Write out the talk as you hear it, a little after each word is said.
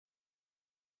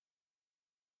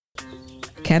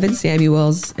Kevin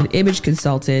Samuels, an image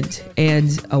consultant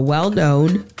and a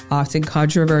well-known, often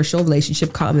controversial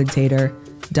relationship commentator,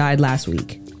 died last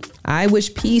week. I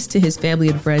wish peace to his family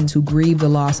and friends who grieve the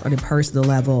loss on a personal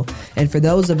level. And for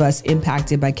those of us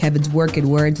impacted by Kevin's work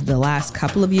and words in the last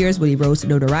couple of years when he rose to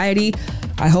notoriety,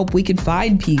 I hope we can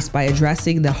find peace by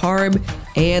addressing the harm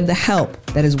and the help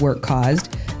that his work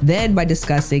caused, then by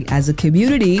discussing as a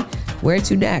community where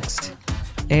to next.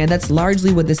 And that's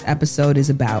largely what this episode is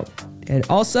about. And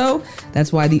also,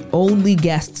 that's why the only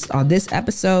guests on this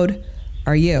episode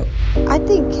are you. I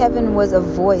think Kevin was a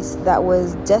voice that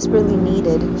was desperately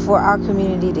needed for our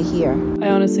community to hear. I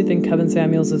honestly think Kevin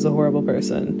Samuels is a horrible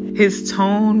person. His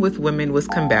tone with women was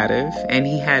combative, and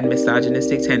he had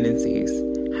misogynistic tendencies.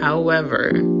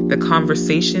 However, the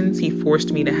conversations he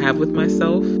forced me to have with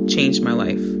myself changed my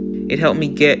life. It helped me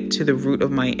get to the root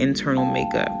of my internal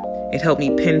makeup. It helped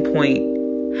me pinpoint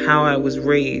how I was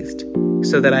raised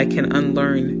so that I can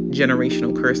unlearn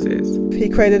generational curses. He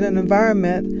created an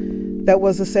environment that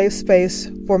was a safe space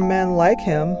for men like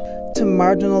him to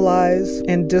marginalize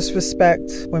and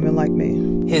disrespect women like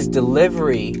me. His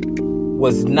delivery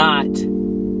was not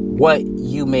what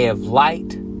you may have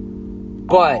liked,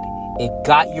 but it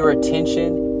got your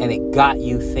attention and it got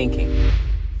you thinking.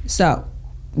 So,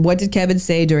 what did Kevin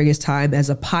say during his time as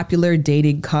a popular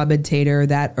dating commentator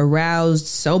that aroused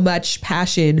so much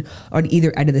passion on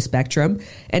either end of the spectrum?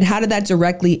 And how did that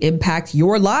directly impact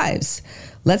your lives?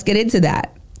 Let's get into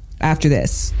that after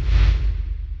this.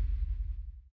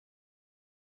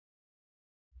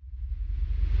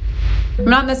 I'm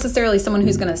not necessarily someone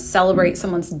who's going to celebrate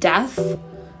someone's death,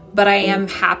 but I am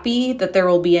happy that there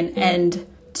will be an end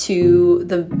to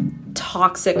the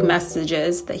toxic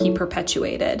messages that he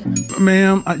perpetuated.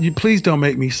 Ma'am, you please don't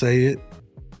make me say it.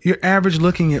 You're average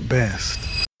looking at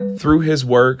best. Through his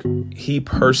work, he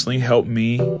personally helped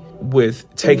me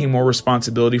with taking more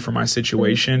responsibility for my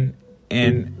situation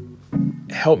and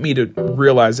helped me to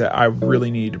realize that I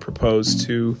really needed to propose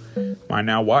to my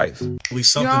now wife.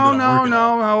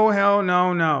 No, hell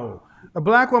no. A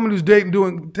black woman who's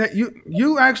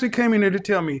you actually came in here to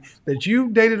tell me that you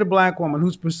dated a black woman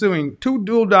who's pursuing 2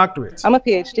 dual doctorates. I'm a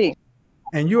PhD.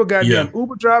 And you're a goddamn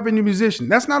Uber driver and a musician.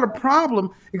 That's not a problem,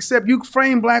 except you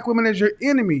frame black women as your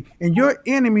enemy. And your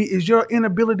enemy is your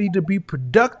inability to be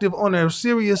productive on a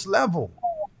serious level.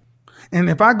 And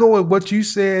if I go with what you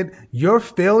said, your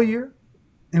failure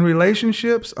in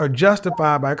relationships are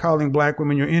justified by calling black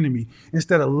women your enemy,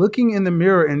 instead of looking in the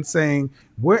mirror and saying,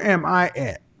 where am I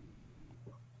at?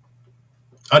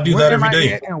 I do that every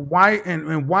day. And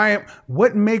why,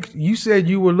 what makes, you said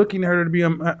you were looking at her to be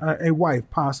a wife,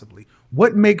 possibly.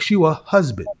 What makes you a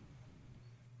husband?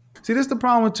 See, this is the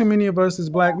problem with too many of us as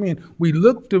black men. We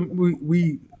don't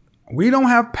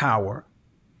have power.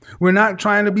 We're not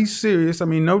trying to be serious. I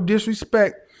mean, no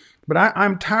disrespect, but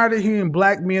I'm tired of hearing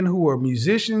black men who are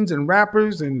musicians and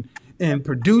rappers and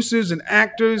producers and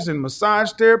actors and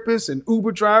massage therapists and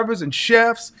Uber drivers and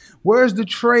chefs. Where's the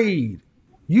trade?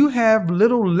 You have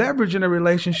little leverage in a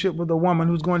relationship with a woman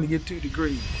who's going to get 2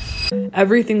 degrees.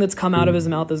 Everything that's come out of his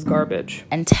mouth is garbage.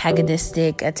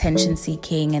 Antagonistic,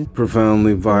 attention-seeking, and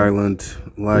profoundly violent,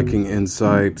 lacking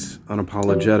insight,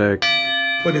 unapologetic.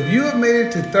 But if you have made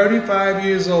it to 35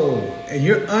 years old and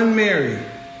you're unmarried,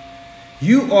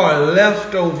 you are a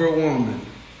leftover woman.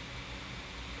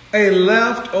 A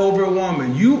leftover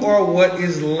woman. You are what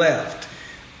is left.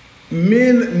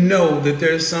 Men know that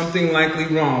there's something likely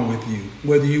wrong with you.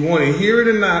 Whether you want to hear it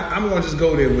or not, I'm going to just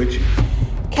go there with you.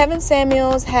 Kevin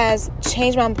Samuels has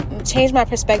changed my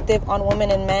perspective on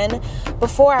women and men.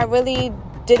 Before, I really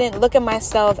didn't look at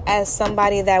myself as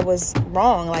somebody that was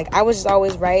wrong. Like, I was just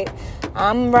always right.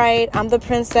 I'm right. I'm the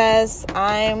princess.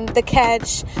 I'm the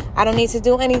catch. I don't need to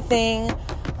do anything.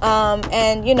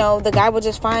 And, the guy will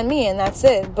just find me and that's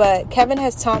it. But Kevin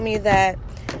has taught me that,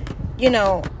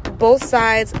 both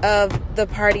sides of the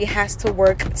party has to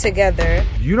work together.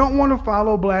 You don't want to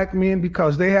follow black men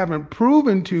because they haven't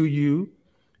proven to you.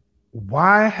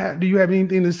 Why do you have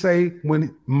anything to say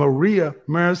when Maria,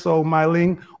 Marisol,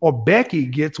 Myling, or Becky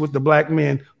gets with the black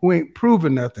men who ain't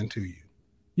proven nothing to you?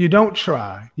 You don't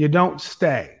try. You don't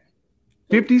stay.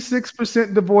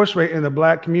 56% divorce rate in the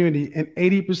black community, and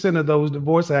 80% of those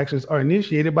divorce actions are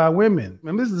initiated by women.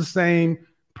 And this is the same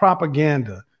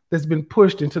propaganda that's been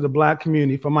pushed into the black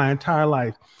community for my entire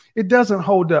life. It doesn't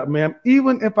hold up, ma'am.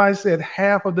 Even if I said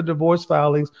half of the divorce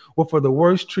filings were for the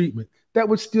worst treatment, that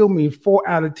would still mean 4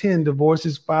 out of 10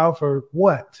 divorces filed for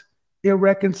what?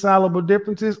 Irreconcilable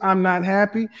differences. I'm not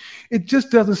happy. It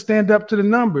just doesn't stand up to the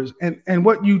numbers. And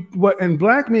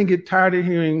black men get tired of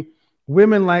hearing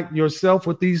women like yourself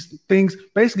with these things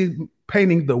basically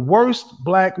painting the worst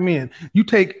black men. You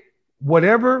take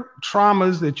whatever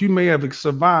traumas that you may have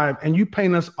survived and you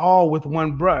paint us all with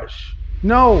one brush.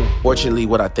 No. Fortunately,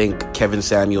 what I think Kevin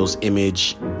Samuels'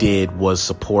 image did was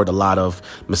support a lot of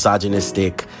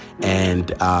misogynistic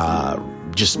and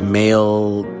just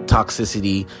male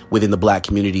toxicity within the black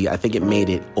community. I think it made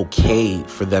it okay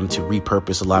for them to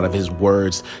repurpose a lot of his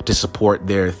words to support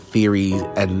their theories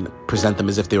and present them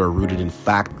as if they were rooted in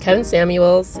fact. Kevin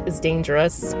Samuels is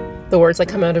dangerous. The words that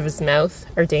come out of his mouth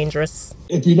are dangerous.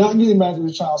 If you're not getting back to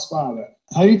the child's father,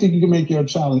 how do you think you can make your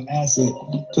child an asset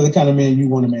to the kind of man you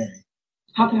want to marry?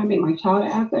 How can I make my child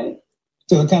an asset?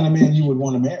 To the kind of man you would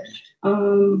want to marry?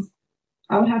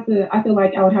 I feel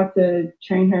like I would have to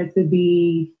train her to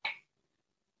be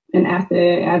an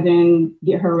asset, as in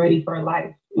get her ready for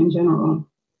life in general.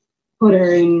 Put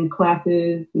her in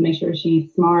classes, make sure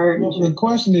she's smart. Well, the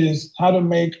question is how to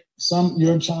make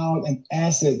your child an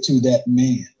asset to that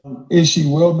man. Is she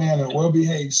well-mannered,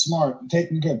 well-behaved, smart,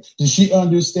 taken care of? Does she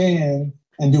understand,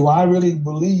 and do I really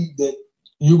believe that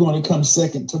you're going to come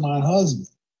second to my husband?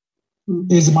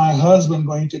 Mm-hmm. Is my husband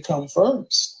going to come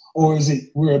first? Or is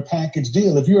it we're a package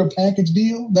deal? If you're a package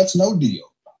deal, that's no deal.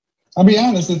 I'll be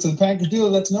honest, it's a package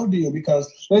deal, that's no deal. Because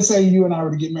let's say you and I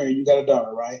were to get married, you got a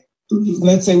daughter, right? Mm-hmm.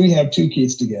 Let's say we have 2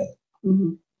 kids together.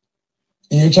 Mm-hmm.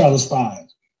 And your child is 5.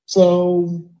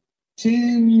 So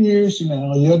 10 years from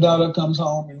now, your daughter comes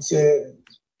home and says,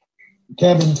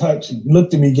 Kevin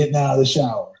looked at me getting out of the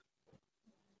shower.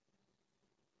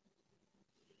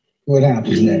 What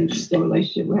happens next? The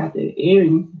relationship would have to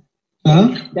end.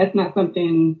 Huh? That's not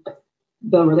something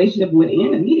the relationship would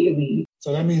end immediately.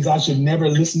 So that means I should never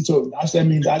listen to it. That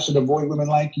means I should avoid women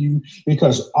like you,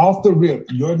 because off the rip,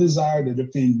 your desire to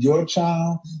defend your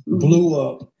child blew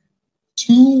up.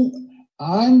 You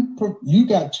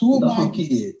got 2 of my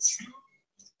kids,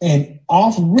 and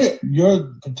off rip,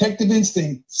 your protective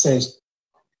instinct says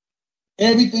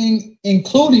everything,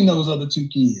 including those other 2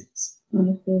 kids.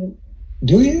 Understood.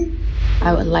 Do you?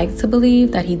 I would like to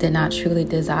believe that he did not truly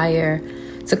desire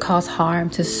to cause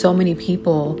harm to so many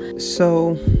people.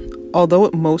 So, although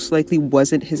it most likely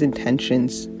wasn't his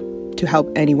intentions to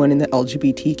help anyone in the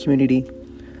LGBT community,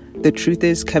 the truth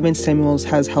is Kevin Samuels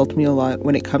has helped me a lot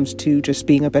when it comes to just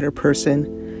being a better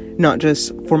person, not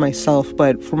just for myself,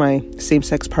 but for my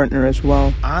same-sex partner as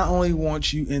well. I only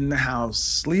want you in the house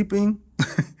sleeping,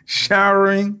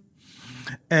 showering,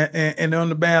 and on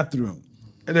the bathroom.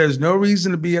 There's no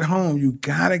reason to be at home. You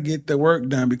got to get the work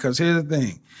done, because here's the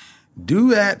thing. Do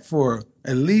that for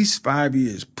at least 5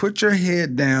 years. Put your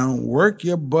head down, work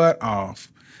your butt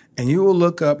off, and you will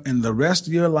look up and the rest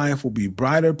of your life will be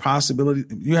brighter possibilities.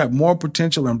 You have more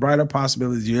potential and brighter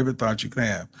possibilities you ever thought you could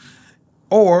have.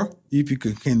 Or if you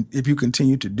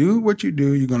continue to do what you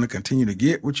do, you're going to continue to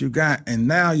get what you got, and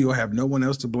now you'll have no one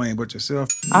else to blame but yourself.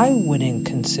 I wouldn't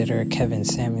consider Kevin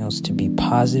Samuels to be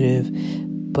positive,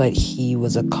 but he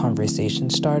was a conversation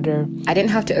starter. I didn't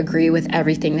have to agree with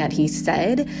everything that he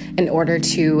said in order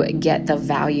to get the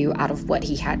value out of what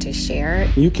he had to share.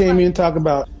 You came in talking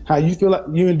about how you feel like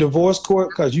you're in divorce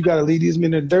court because you got to leave these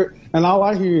men in the dirt. And all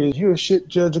I hear is you're a shit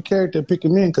judge of character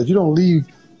picking men because you don't leave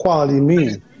quality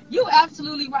men. You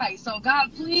absolutely right. So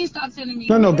God, please stop sending me.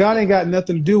 No, God ain't got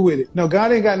nothing to do with it. No,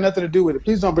 God ain't got nothing to do with it.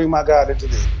 Please don't bring my God into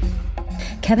this.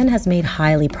 Kevin has made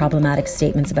highly problematic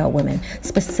statements about women,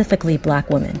 specifically black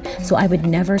women, so I would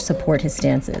never support his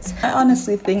stances. I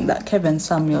honestly think that Kevin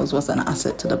Samuels was an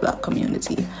asset to the black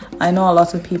community. I know a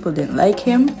lot of people didn't like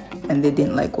him, and they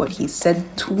didn't like what he said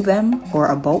to them or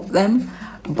about them,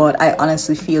 but I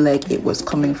honestly feel like it was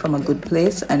coming from a good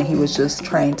place, and he was just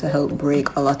trying to help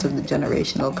break a lot of the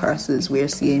generational curses we're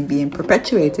seeing being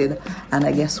perpetuated, and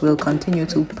I guess will continue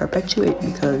to perpetuate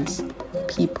because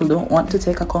people don't want to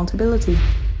take accountability.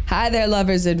 Hi there,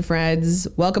 lovers and friends.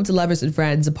 Welcome to Lovers and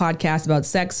Friends, a podcast about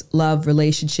sex, love,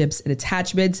 relationships, and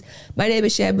attachments. My name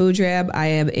is Shan Boudram. I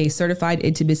am a certified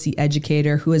intimacy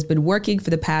educator who has been working for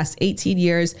the past 18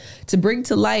 years to bring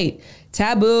to light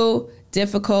taboo,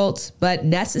 difficult, but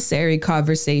necessary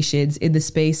conversations in the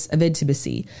space of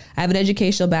intimacy. I have an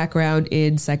educational background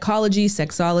in psychology,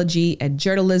 sexology, and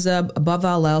journalism. Above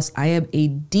all else, I am a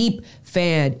deep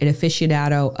fan and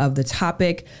aficionado of the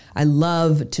topic. I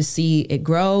love to see it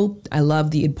grow. I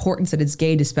love the importance that it's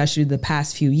gained, especially in the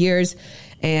past few years.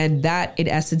 And that, in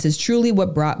essence, is truly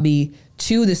what brought me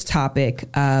to this topic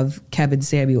of Kevin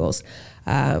Samuels.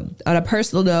 On a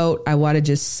personal note, I want to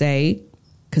just say,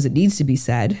 because it needs to be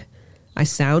said, I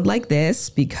sound like this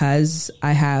because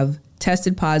I have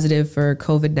tested positive for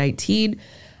COVID-19.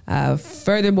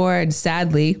 Furthermore, and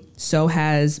sadly, so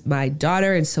has my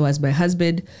daughter and so has my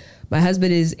husband. My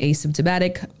husband is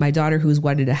asymptomatic. My daughter, who's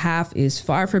 1.5, is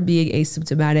far from being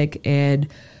asymptomatic. And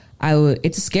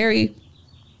it's a scary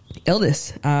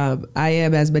illness. I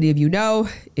am, as many of you know,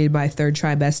 in my 3rd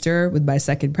trimester with my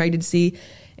 2nd pregnancy.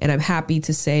 And I'm happy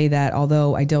to say that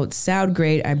although I don't sound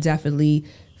great, I'm definitely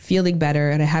feeling better.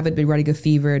 And I haven't been running a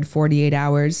fever in 48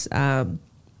 hours.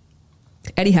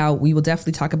 Anyhow, we will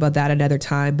definitely talk about that another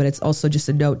time. But it's also just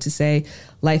a note to say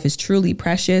life is truly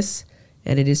precious.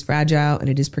 And it is fragile and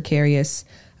it is precarious.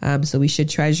 So we should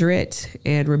treasure it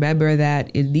and remember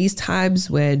that in these times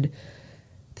when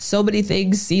so many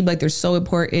things seem like they're so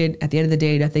important, at the end of the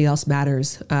day, nothing else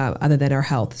matters other than our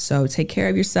health. So take care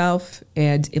of yourself.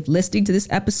 And if listening to this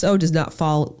episode does not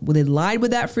fall within line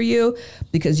with that for you,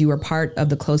 because you are part of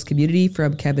the close community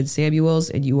from Kevin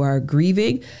Samuels and you are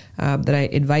grieving, then I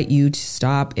invite you to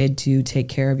stop and to take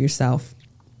care of yourself.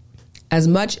 As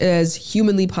much as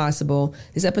humanly possible,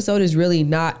 this episode is really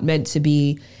not meant to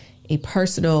be a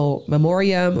personal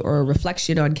memoriam or a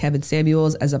reflection on Kevin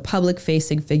Samuels as a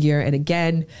public-facing figure. And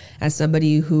again, as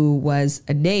somebody who was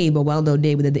a well-known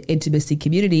name within the intimacy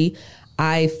community,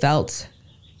 I felt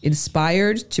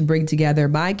inspired to bring together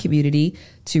my community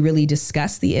to really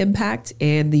discuss the impact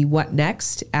and the what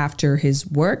next after his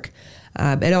work.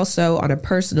 And also on a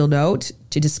personal note,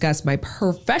 to discuss my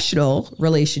professional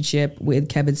relationship with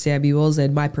Kevin Samuels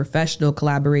and my professional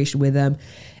collaboration with him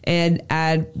and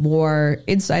add more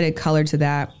insight and color to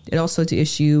that, and also to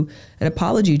issue an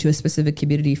apology to a specific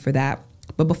community for that.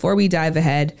 But before we dive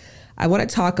ahead, I want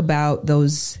to talk about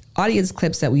those audience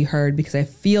clips that we heard, because I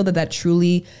feel that that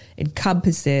truly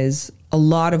encompasses a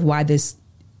lot of why this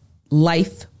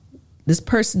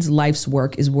person's life's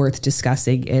work is worth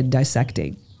discussing and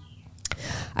dissecting.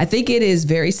 I think it is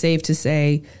very safe to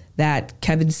say that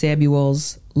Kevin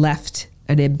Samuels left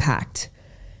an impact.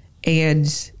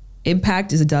 And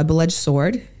impact is a double-edged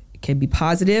sword. It can be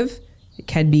positive. It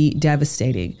can be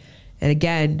devastating. And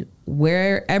again,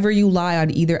 wherever you lie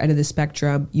on either end of the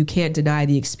spectrum, you can't deny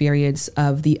the experience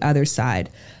of the other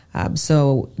side.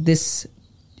 So this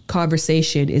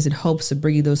conversation is in hopes of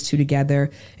bringing those two together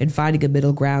and finding a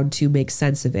middle ground to make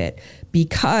sense of it.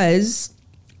 Because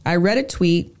I read a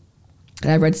tweet,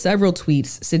 and I read several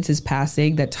tweets since his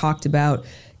passing that talked about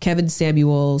Kevin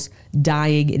Samuels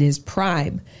dying in his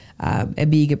prime,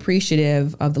 and being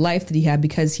appreciative of the life that he had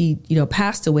because he,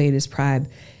 passed away in his prime.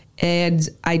 And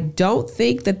I don't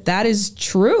think that that is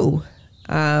true.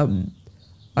 On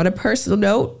a personal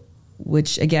note,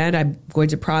 which again, I'm going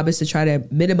to promise to try to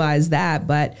minimize that,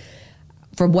 but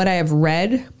from what I have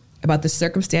read about the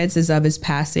circumstances of his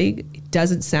passing, it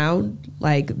doesn't sound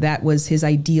like that was his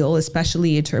ideal,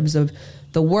 especially in terms of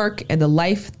the work and the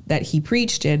life that he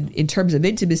preached, and in terms of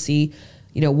intimacy,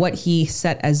 what he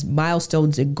set as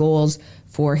milestones and goals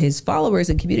for his followers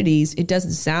and communities. It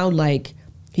doesn't sound like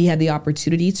he had the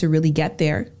opportunity to really get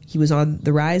there. He was on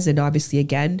the rise, and obviously,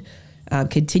 again,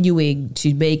 continuing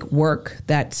to make work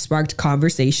that sparked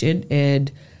conversation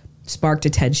and sparked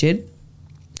attention.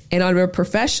 And on a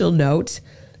professional note,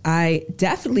 I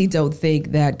definitely don't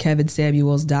think that Kevin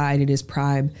Samuels died in his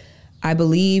prime. I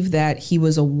believe that he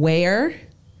was aware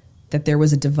that there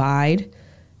was a divide,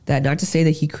 that not to say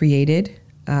that he created,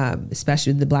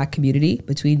 especially in the Black community,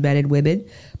 between men and women,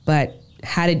 but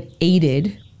hadn't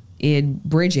aided in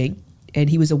bridging. And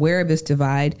he was aware of this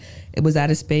divide and was at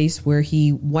a space where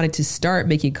he wanted to start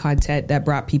making content that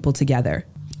brought people together.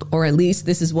 Or at least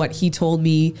this is what he told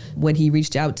me when he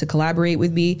reached out to collaborate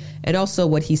with me, and also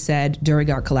what he said during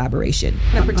our collaboration.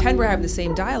 I pretend we're having the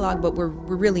same dialogue, but we're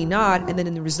really not. And then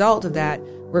in the result of that,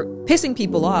 we're pissing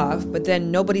people off, but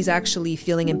then nobody's actually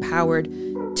feeling empowered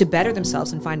to better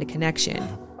themselves and find a connection.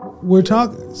 What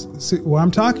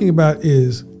I'm talking about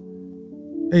is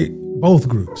both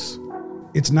groups.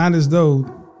 It's not as though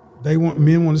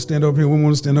men want to stand over here, women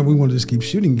want to stand over, we want to just keep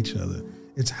shooting each other.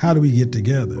 It's how do we get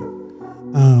together?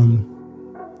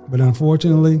 But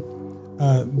unfortunately,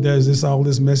 there's all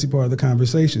this messy part of the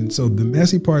conversation. So the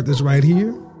messy part that's right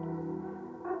here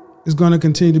is going to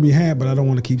continue to be had, but I don't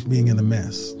want to keep being in the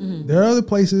mess. Mm-hmm. There are other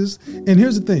places. And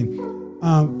here's the thing.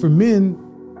 For men,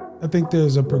 I think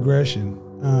there's a progression.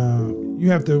 You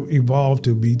have to evolve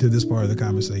to be to this part of the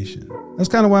conversation. That's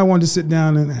kind of why I wanted to sit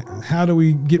down and how do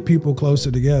we get people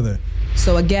closer together?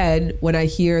 So again, when I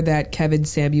hear that Kevin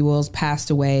Samuels passed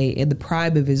away in the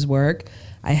prime of his work,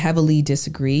 I heavily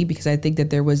disagree, because I think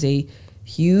that there was a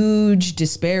huge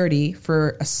disparity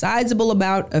for a sizable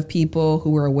amount of people who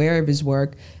were aware of his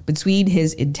work between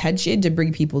his intention to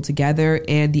bring people together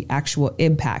and the actual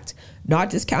impact. Not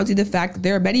discounting the fact that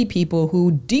there are many people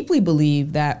who deeply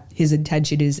believe that his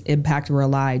intention and his impact were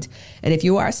aligned. And if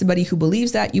you are somebody who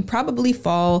believes that, you probably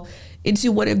fall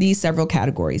into one of these several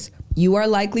categories. you are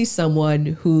likely someone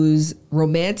whose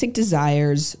romantic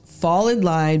desires fall in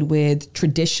line with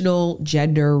traditional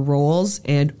gender roles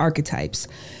and archetypes,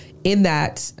 in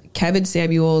that Kevin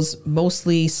Samuels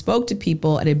mostly spoke to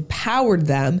people and empowered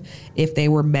them, if they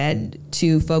were men,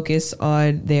 to focus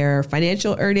on their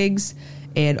financial earnings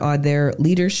and on their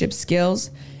leadership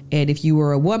skills. And if you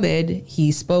were a woman,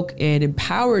 he spoke and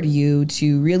empowered you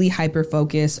to really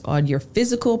hyper-focus on your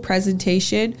physical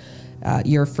presentation,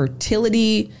 your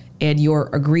fertility, and your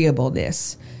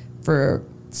agreeableness. For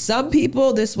some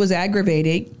people, this was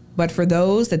aggravating, but for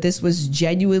those that this was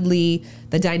genuinely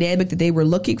the dynamic that they were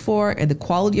looking for and the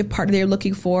quality of partner they were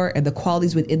looking for and the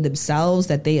qualities within themselves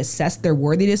that they assessed their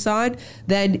worthiness on,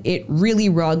 then it really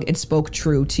rung and spoke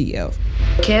true to you.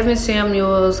 Kevin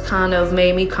Samuels kind of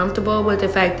made me comfortable with the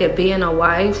fact that being a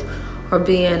wife or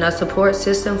being a support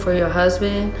system for your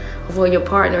husband or for your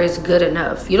partner is good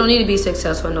enough. You don't need to be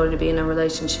successful in order to be in a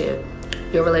relationship.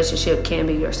 Your relationship can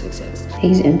be your success.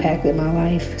 He's impacted my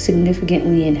life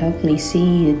significantly and helped me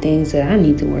see the things that I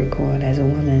need to work on as a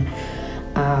woman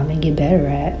and get better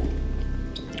at.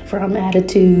 From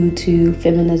attitude to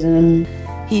feminism.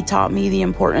 He taught me the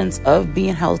importance of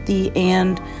being healthy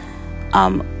and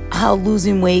how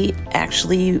losing weight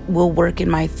actually will work in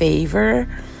my favor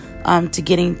to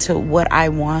getting to what I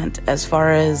want as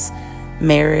far as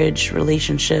marriage,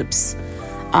 relationships.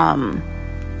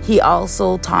 He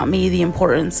also taught me the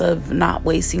importance of not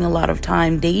wasting a lot of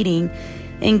time dating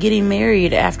and getting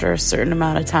married after a certain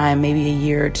amount of time, maybe a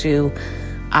year or two.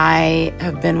 I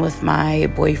have been with my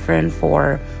boyfriend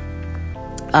for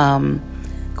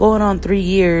going on 3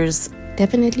 years.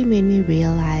 Definitely made me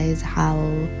realize how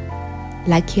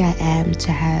lucky I am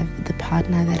to have the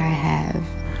partner that I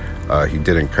have. He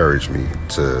did encourage me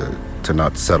to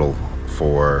not settle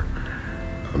for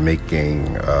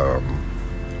making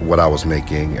what I was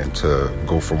making and to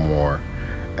go for more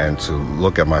and to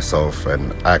look at myself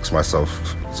and ask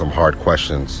myself some hard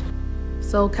questions.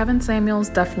 So Kevin Samuels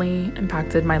definitely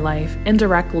impacted my life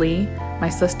indirectly. My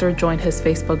sister joined his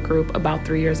Facebook group about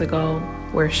 3 years ago,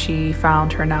 where she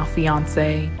found her now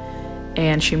fiance,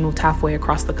 and she moved halfway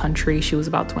across the country. She was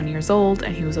about 20 years old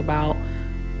and he was about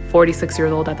 46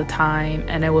 years old at the time,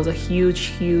 and it was a huge,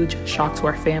 huge shock to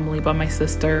our family. But my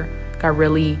sister got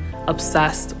really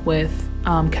obsessed with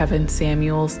Kevin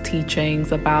Samuels'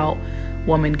 teachings about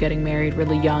women getting married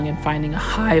really young and finding a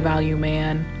high-value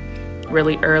man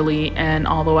really early. And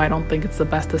although I don't think it's the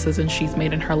best decision she's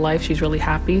made in her life, she's really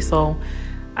happy, so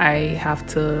I have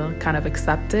to kind of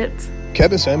accept it.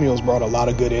 Kevin Samuels brought a lot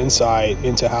of good insight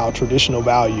into how traditional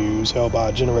values held by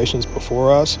generations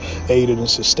before us aided in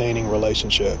sustaining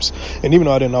relationships. And even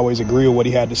though I didn't always agree with what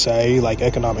he had to say, like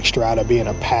economic strata being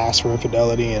a pass for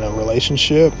infidelity in a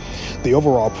relationship, the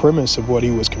overall premise of what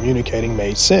he was communicating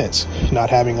made sense. Not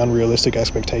having unrealistic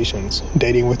expectations,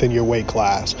 dating within your weight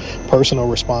class, personal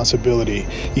responsibility,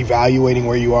 evaluating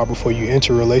where you are before you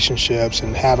enter relationships,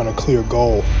 and having a clear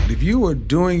goal. If you are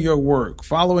doing your work,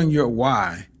 following your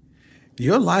why,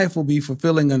 your life will be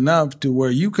fulfilling enough to where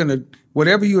you can,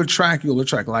 whatever you attract, you'll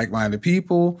attract like-minded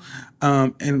people.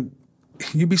 And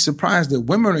you'd be surprised that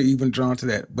women are even drawn to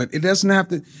that. But it doesn't have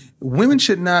to, women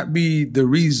should not be the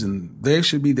reason. They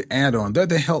should be the add-on. They're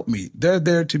the helpmeet. They're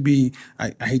there to be,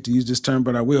 I hate to use this term,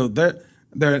 but I will. They're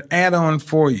an add-on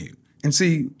for you. And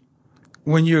see,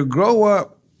 when you grow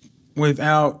up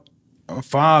without a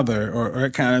father or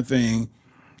that kind of thing,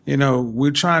 you know,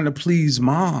 we're trying to please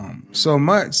mom so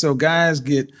much. So guys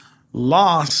get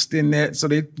lost in that. So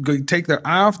they take their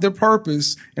eye off their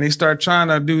purpose and they start trying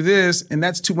to do this. And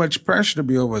that's too much pressure to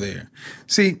be over there.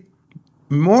 See,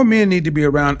 more men need to be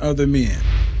around other men.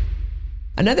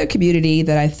 Another community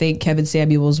that I think Kevin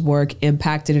Samuels' work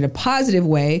impacted in a positive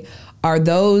way are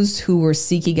those who were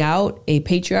seeking out a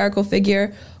patriarchal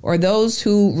figure or those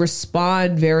who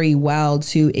respond very well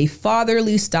to a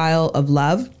fatherly style of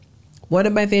love. One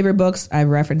of my favorite books I've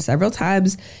referenced several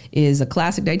times is a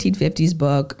classic 1950s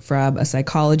book from a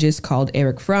psychologist called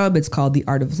Erich Fromm. It's called The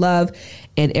Art of Love.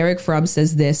 And Erich Fromm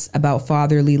says this about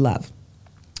fatherly love.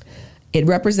 It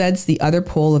represents the other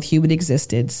pole of human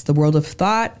existence, the world of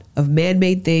thought, of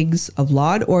man-made things, of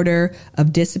law and order,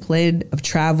 of discipline, of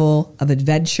travel, of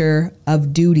adventure,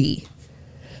 of duty.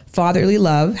 Fatherly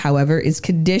love, however, is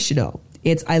conditional.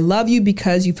 It's, I love you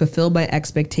because you fulfill my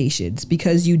expectations,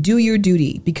 because you do your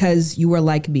duty, because you are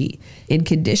like me. In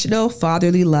conditional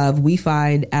fatherly love, we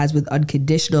find, as with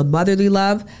unconditional motherly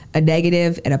love, a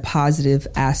negative and a positive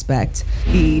aspect.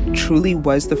 He truly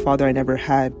was the father I never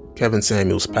had. Kevin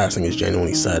Samuels' passing is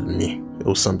genuinely sad to me. It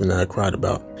was something that I cried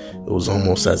about. It was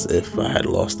almost as if I had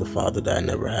lost a father that I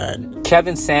never had.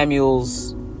 Kevin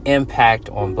Samuels' impact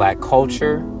on Black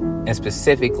culture and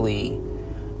specifically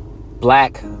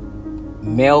black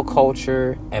male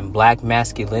culture and black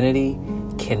masculinity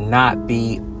cannot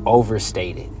be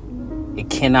overstated. It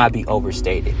cannot be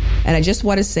overstated. And I just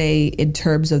want to say, in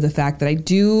terms of the fact that I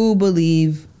do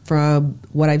believe, from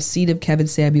what I've seen of Kevin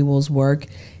Samuels' work,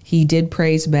 he did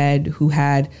praise men who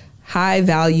had high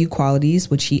value qualities,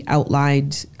 which he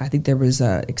outlined. I think there was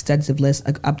an extensive list,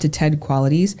 up to 10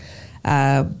 qualities.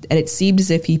 And it seemed as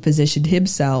if he positioned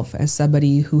himself as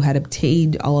somebody who had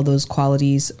obtained all of those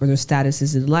qualities or those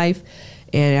statuses in life.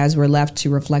 And as we're left to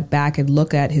reflect back and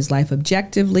look at his life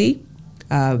objectively,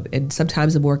 and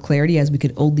sometimes with more clarity, as we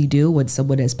can only do when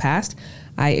someone has passed,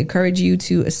 I encourage you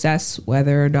to assess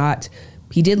whether or not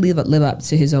he did live up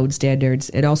to his own standards,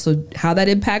 and also how that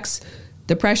impacts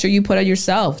the pressure you put on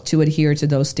yourself to adhere to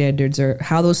those standards, or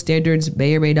how those standards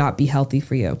may or may not be healthy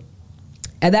for you.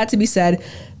 And that to be said,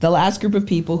 the last group of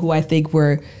people who I think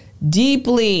were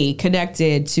deeply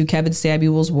connected to Kevin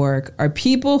Samuels' work are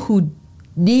people who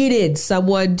needed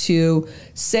someone to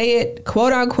say it,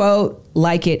 quote unquote,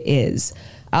 like it is.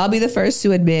 I'll be the first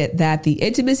to admit that the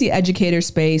intimacy educator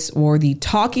space, or the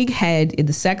talking head in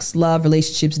the sex, love,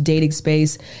 relationships, dating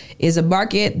space, is a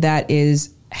market that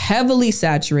is heavily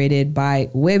saturated by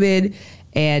women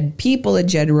and people in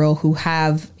general who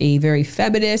have a very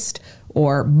feminist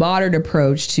or modern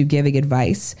approach to giving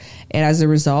advice. And as a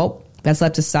result, that's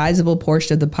left a sizable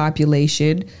portion of the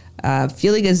population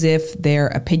feeling as if their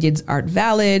opinions aren't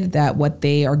valid, that what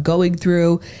they are going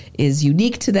through is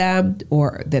unique to them,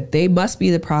 or that they must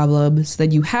be the problem. So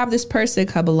then you have this person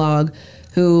come along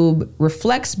who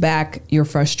reflects back your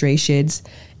frustrations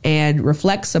and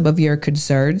reflects some of your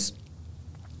concerns,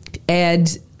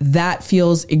 and that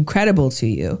feels incredible to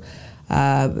you.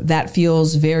 That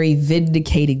feels very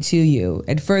vindicating to you.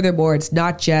 And furthermore, it's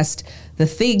not just the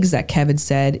things that Kevin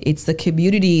said, it's the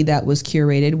community that was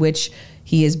curated, which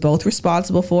he is both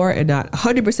responsible for and not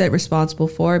 100% responsible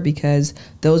for, because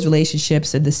those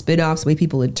relationships and the spin-offs, the way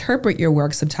people interpret your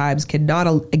work sometimes cannot,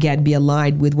 again, be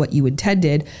aligned with what you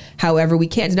intended. However, we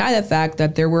can't deny the fact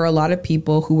that there were a lot of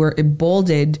people who were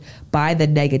emboldened by the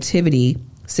negativity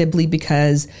simply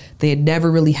because they had never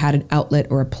really had an outlet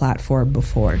or a platform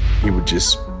before. He would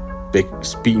just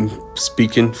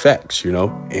speaking facts,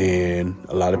 and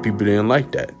a lot of people didn't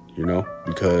like that,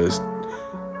 because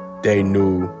they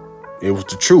knew it was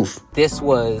the truth. This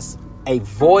was a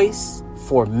voice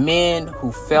for men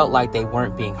who felt like they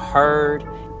weren't being heard.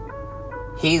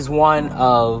 He's one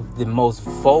of the most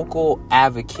vocal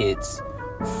advocates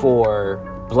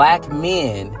for black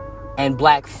men and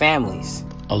black families.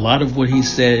 A lot of what he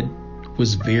said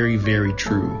was very, very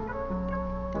true.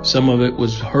 Some of it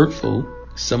was hurtful,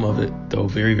 some of it, though,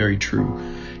 very, very true.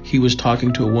 He was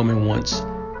talking to a woman once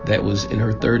that was in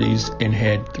her 30s and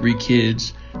had 3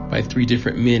 kids by 3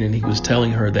 different men, and he was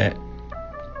telling her that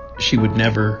she would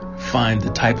never find the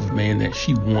type of man that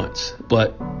she wants.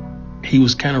 But he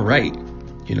was kind of right.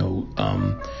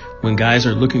 When guys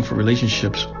are looking for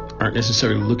relationships, aren't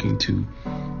necessarily looking to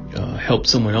help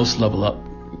someone else level up.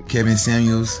 Kevin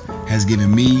Samuels has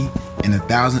given me and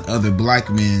 1,000 other black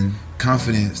men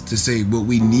confidence to say what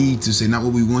we need to say, not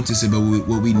what we want to say, but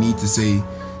what we need to say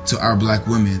to our black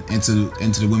women and to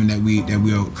the women that we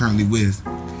are currently with.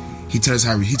 He taught us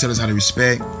how to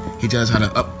respect. He taught us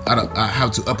how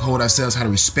to uphold ourselves, how to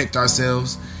respect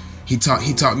ourselves. He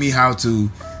taught me how to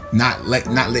not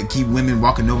let keep women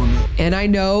walking over me. And I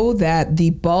know that the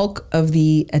bulk of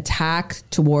the attack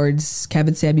towards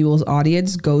Kevin Samuels'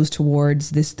 audience goes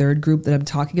towards this third group that I'm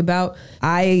talking about.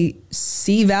 I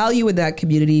see value in that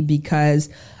community because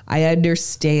I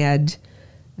understand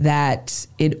that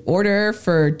in order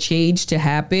for change to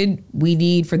happen, we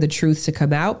need for the truth to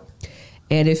come out.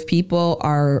 And if people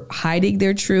are hiding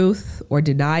their truth or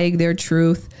denying their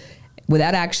truth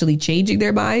without actually changing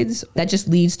their minds, that just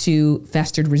leads to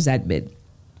festered resentment.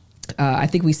 I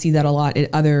think we see that a lot in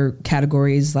other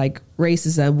categories like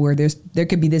racism, where there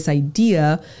could be this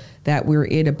idea that we're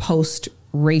in a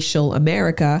post-racial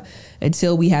America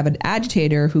until we have an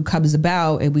agitator who comes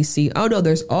about and we see, oh no,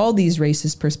 there's all these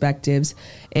racist perspectives,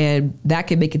 and that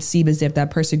can make it seem as if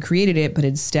that person created it, but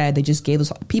instead they just gave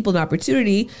those people an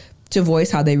opportunity to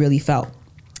voice how they really felt.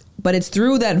 But it's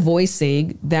through that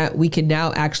voicing that we can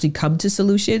now actually come to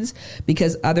solutions,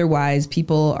 because otherwise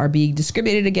people are being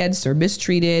discriminated against or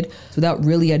mistreated without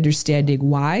really understanding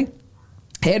why.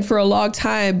 And for a long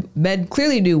time, men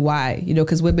clearly knew why,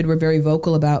 because women were very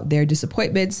vocal about their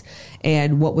disappointments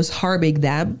and what was harming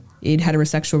them. in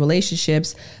heterosexual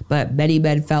relationships, but many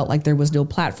men felt like there was no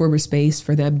platform or space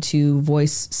for them to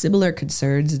voice similar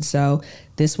concerns. And so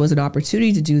this was an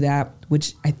opportunity to do that,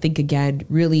 which I think, again,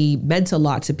 really meant a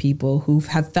lot to people who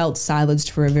have felt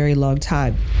silenced for a very long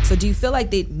time. So do you feel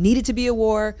like they needed to be a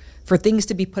war for things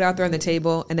to be put out there on the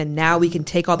table, and then now we can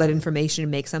take all that information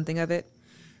and make something of it?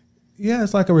 Yeah,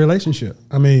 it's like a relationship.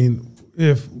 I mean,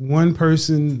 if one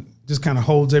person just kind of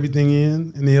holds everything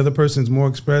in and the other person's more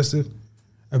expressive,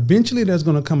 eventually there's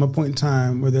going to come a point in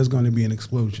time where there's going to be an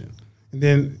explosion. And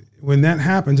then when that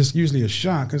happens, it's usually a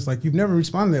shock. It's like you've never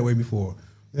responded that way before.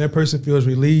 That person feels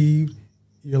relieved.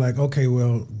 You're like, okay,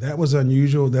 well, that was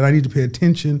unusual, that I need to pay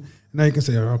attention. Now you can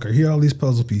say, okay, here are all these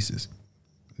puzzle pieces.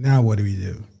 Now what do we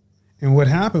do? And what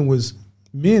happened was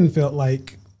men felt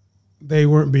like they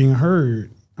weren't being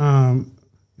heard.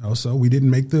 Also, we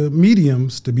didn't make the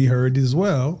mediums to be heard as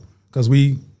well because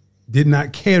we did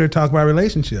not care to talk about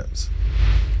relationships.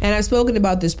 And I've spoken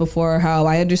about this before, how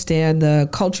I understand the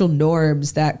cultural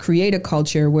norms that create a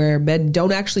culture where men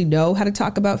don't actually know how to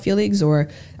talk about feelings or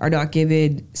are not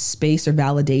given space or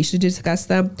validation to discuss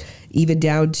them, even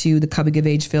down to the coming of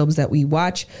age films that we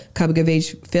watch. Coming of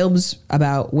age films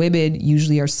about women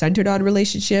usually are centered on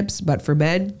relationships, but for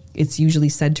men, it's usually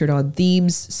centered on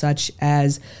themes such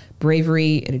as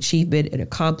bravery and achievement and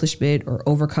accomplishment or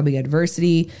overcoming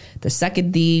adversity. The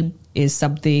second theme is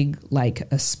something like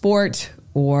a sport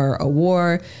or a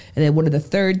war. And then one of the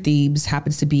third themes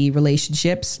happens to be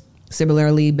relationships.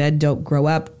 Similarly, men don't grow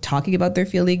up talking about their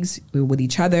feelings with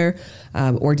each other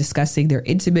or discussing their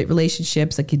intimate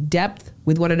relationships like in depth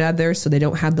with one another. So they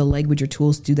don't have the language or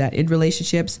tools to do that in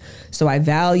relationships. So I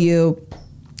value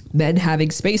men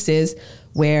having spaces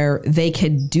where they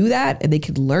can do that and they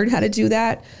can learn how to do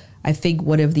that. I think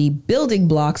one of the building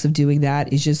blocks of doing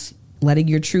that is just letting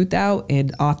your truth out.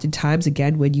 And oftentimes,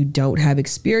 again, when you don't have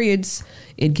experience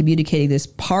in communicating this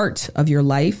part of your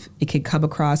life, it can come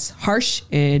across harsh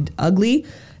and ugly.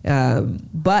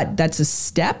 But that's a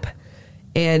step.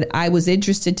 And I was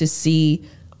interested to see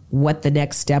what the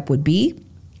next step would be.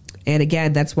 And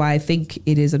again, that's why I think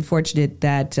it is unfortunate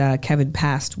that Kevin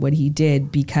passed when he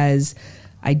did, because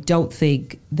I don't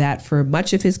think that for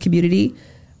much of his community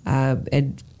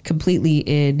and completely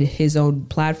in his own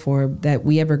platform that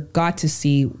we ever got to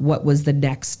see what was the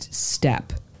next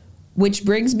step. Which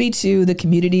brings me to the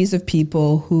communities of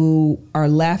people who are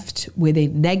left with a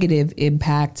negative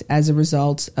impact as a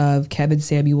result of Kevin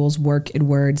Samuels' work and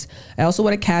words. I also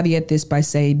want to caveat this by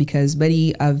saying, because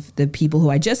many of the people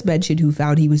who I just mentioned who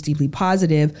found he was deeply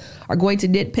positive are going to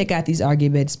nitpick at these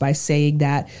arguments by saying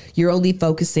that you're only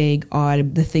focusing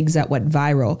on the things that went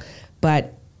viral.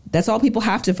 But that's all people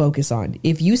have to focus on.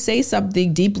 If you say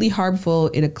something deeply harmful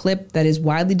in a clip that is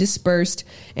widely dispersed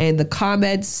and the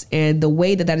comments and the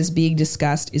way that that is being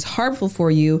discussed is harmful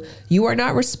for you, you are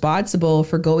not responsible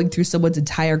for going through someone's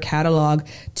entire catalog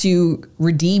to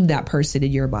redeem that person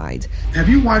in your mind. Have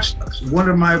you watched one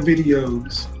of my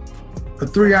videos, a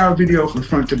 3-hour video from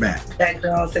front to back? That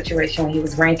girl situation when he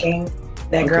was ranking.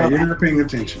 That girl. Okay, you're not paying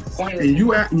attention. And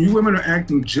you women are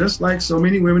acting just like so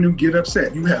many women who get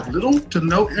upset. You have little to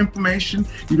no information.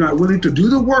 You're not willing to do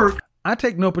the work. I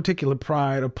take no particular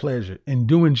pride or pleasure in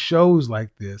doing shows like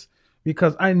this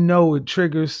because I know it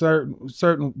triggers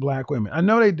certain black women. I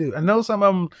know they do. I know some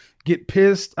of them get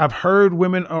pissed. I've heard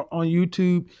women on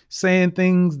YouTube saying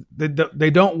things that they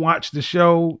don't watch the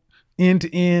show end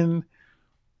to end.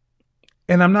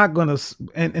 And I'm not going to,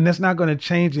 and that's not going to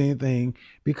change anything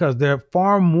because there are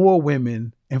far more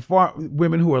women and far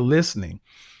women who are listening.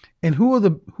 And who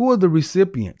are the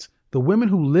recipients? The women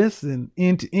who listen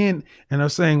end to end and are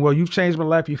saying, well, you've changed my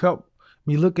life. You've helped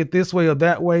me look at this way or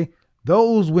that way.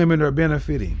 Those women are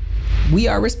benefiting. We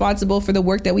are responsible for the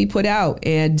work that we put out,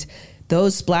 and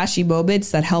those splashy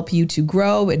moments that help you to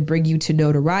grow and bring you to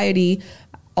notoriety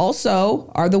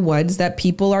also are the ones that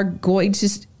people are going to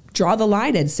draw the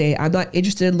line and say, I'm not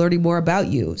interested in learning more about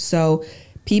you. So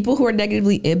people who are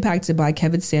negatively impacted by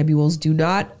Kevin Samuels do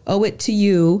not owe it to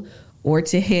you or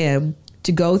to him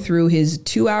to go through his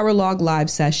 2-hour-long live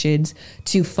sessions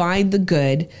to find the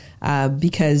good,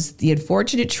 because the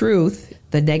unfortunate truth,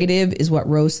 the negative is what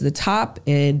rose to the top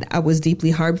and was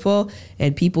deeply harmful,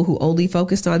 and people who only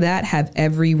focused on that have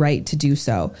every right to do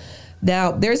so.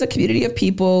 Now, there's a community of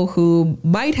people who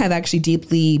might have actually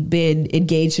deeply been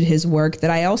engaged in his work that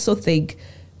I also think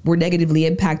were negatively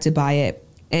impacted by it.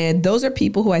 And those are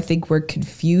people who I think were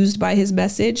confused by his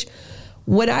message.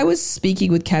 When I was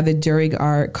speaking with Kevin during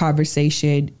our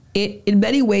conversation, it in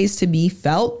many ways to me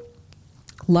felt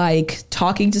like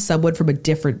talking to someone from a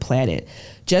different planet,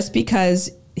 just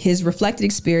because his reflected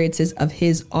experiences of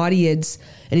his audience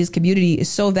and his community is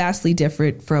so vastly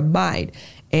different from mine.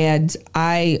 And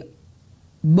I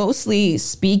mostly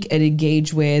speak and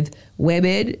engage with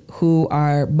women who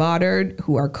are modern,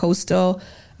 who are coastal.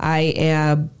 I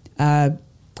am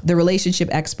the relationship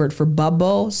expert for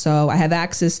Bumble, so I have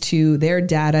access to their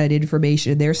data and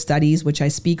information, their studies, which I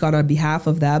speak on behalf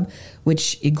of them,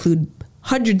 which include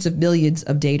hundreds of millions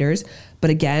of daters.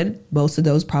 But again, most of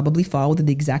those probably fall within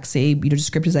the exact same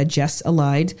descriptors I just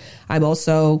aligned. I'm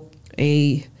also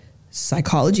a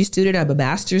psychology student. I'm a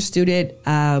master's student.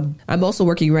 I'm also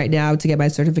working right now to get my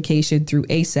certification through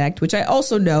ASECT, which I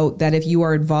also note that if you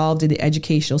are involved in the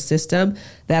educational system,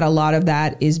 that a lot of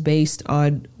that is based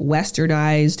on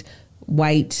westernized,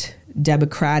 white,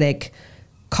 democratic,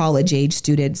 college-age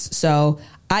students. So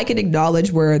I can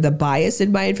acknowledge where the bias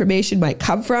in my information might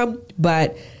come from,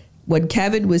 but when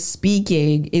Kevin was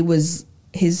speaking, it was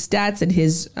his stats and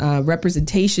his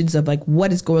representations of like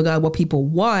what is going on, what people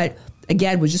want,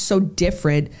 again, was just so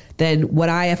different than what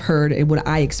I have heard and what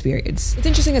I experienced. It's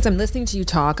interesting as I'm listening to you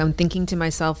talk, I'm thinking to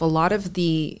myself, a lot of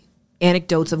the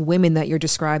anecdotes of women that you're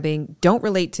describing don't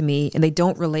relate to me, and they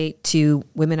don't relate to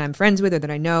women I'm friends with or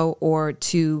that I know, or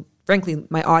to, frankly,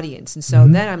 my audience. And so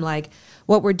then I'm like,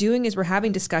 what we're doing is we're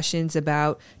having discussions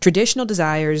about traditional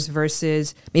desires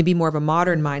versus maybe more of a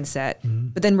modern mindset,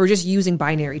 but then we're just using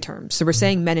binary terms. So we're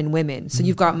saying men and women. So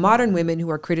you've got modern women who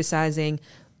are criticizing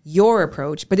your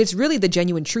approach, but it's really the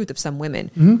genuine truth of some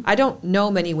women. I don't know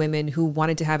many women who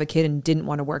wanted to have a kid and didn't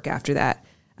want to work after that.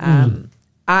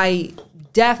 I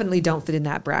definitely don't fit in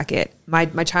that bracket. My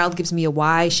child gives me a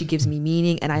why, she gives me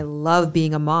meaning, and I love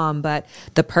being a mom, but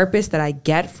the purpose that I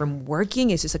get from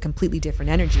working is just a completely different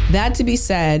energy. That to be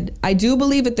said, I do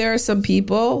believe that there are some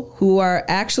people who are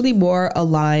actually more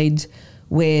aligned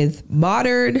with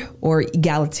modern or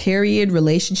egalitarian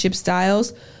relationship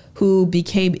styles who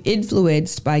became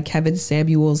influenced by Kevin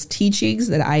Samuels' teachings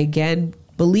that I, again,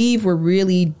 believe were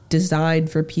really designed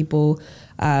for people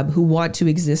who want to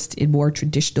exist in more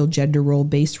traditional gender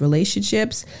role-based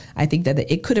relationships. I think that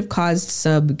it could have caused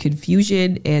some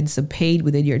confusion and some pain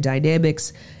within your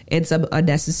dynamics and some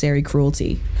unnecessary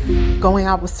cruelty. Going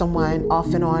out with someone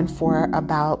off and on for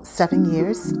about 7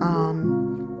 years.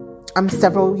 I'm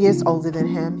several years older than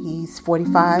him. He's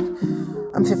 45.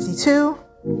 I'm 52.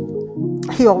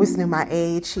 He always knew my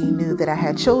age. He knew that I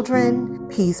had children.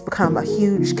 He's become a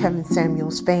huge Kevin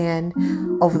Samuels fan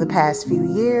over the past few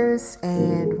years,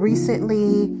 and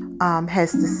recently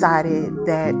has decided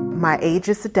that my age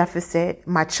is a deficit.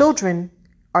 My children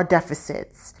are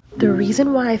deficits. The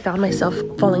reason why I found myself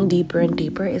falling deeper and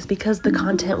deeper is because the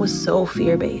content was so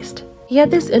fear-based. He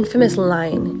had this infamous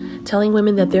line telling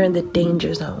women that they're in the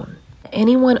danger zone.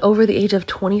 Anyone over the age of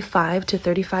 25 to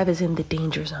 35 is in the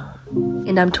danger zone.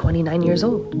 And I'm 29 years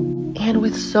old. And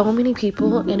with so many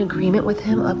people in agreement with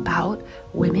him about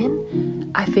women,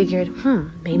 I figured,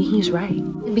 maybe he's right.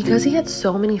 And because he had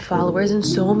so many followers and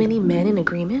so many men in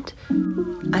agreement,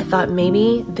 I thought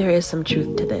maybe there is some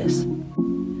truth to this.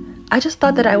 I just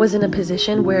thought that I was in a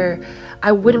position where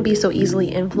I wouldn't be so easily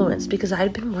influenced because I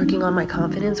had been working on my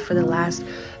confidence for the last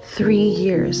 3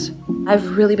 years.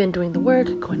 I've really been doing the work,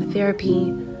 going to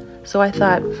therapy. So I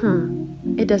thought,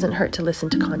 it doesn't hurt to listen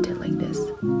to content like this.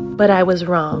 But I was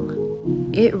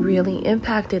wrong. It really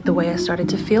impacted the way I started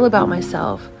to feel about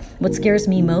myself. What scares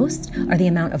me most are the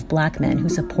amount of black men who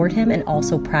support him and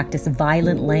also practice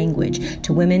violent language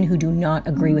to women who do not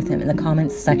agree with him in the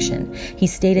comments section. He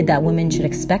stated that women should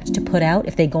expect to put out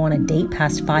if they go on a date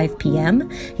past 5 p.m.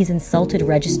 He's insulted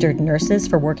registered nurses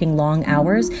for working long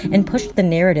hours and pushed the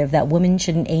narrative that women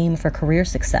shouldn't aim for career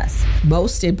success.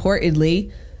 Most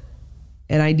importantly,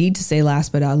 and I need to say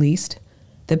last but not least,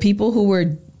 the people who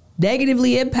were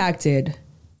negatively impacted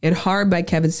and harmed by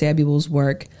Kevin Samuels'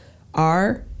 work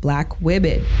are Black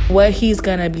women. What he's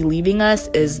gonna be leaving us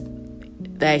is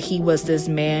that he was this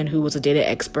man who was a data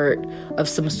expert of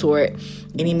some sort,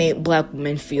 and he made Black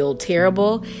women feel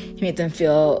terrible. He made them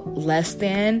feel less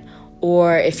than,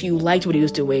 or if you liked what he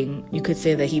was doing, you could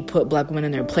say that he put Black women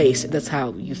in their place. That's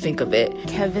how you think of it.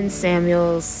 Kevin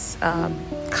Samuels'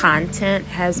 content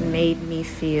has made me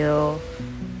feel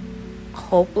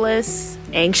hopeless,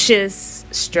 anxious,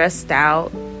 stressed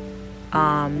out,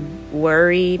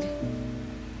 worried,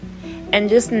 and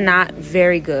just not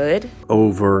very good.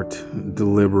 Overt,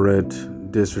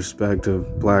 deliberate disrespect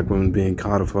of Black women being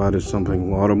codified as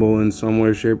something laudable in some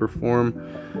way, shape, or form.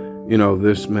 You know,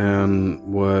 this man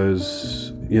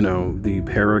was, the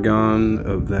paragon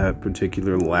of that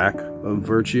particular lack of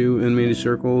virtue in many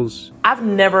circles. I've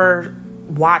never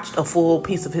watched a full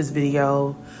piece of his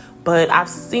video but I've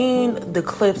seen the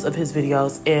clips of his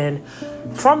videos, and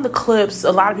from the clips,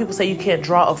 a lot of people say you can't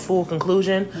draw a full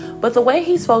conclusion, but the way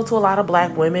he spoke to a lot of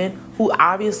black women who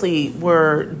obviously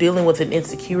were dealing with an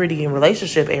insecurity in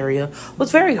relationship area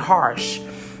was very harsh.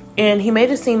 And he made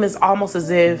it seem almost as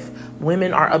if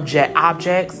women are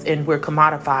objects and we're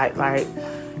commodified. Like,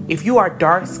 if you are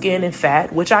dark-skinned and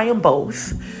fat, which I am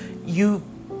both, you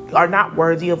are not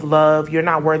worthy of love. You're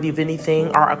not worthy of anything.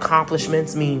 Our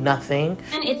accomplishments mean nothing.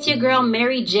 And it's your girl,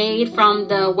 Mary Jade, from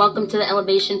the Welcome to the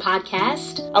Elevation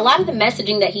podcast. A lot of the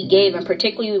messaging that he gave, and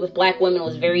particularly with black women,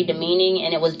 was very demeaning,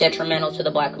 and it was detrimental to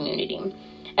the black community.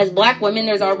 As black women,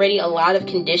 there's already a lot of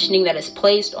conditioning that is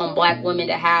placed on black women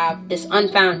to have this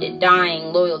unfounded,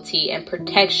 dying loyalty and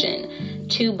protection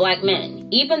to black men,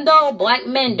 even though black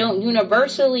men don't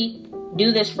universally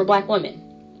do this for black women.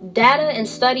 Data and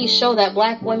studies show that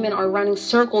black women are running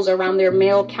circles around their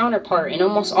male counterpart in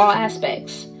almost all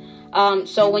aspects.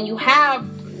 So when you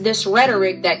have this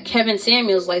rhetoric that Kevin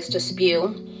Samuels likes to spew,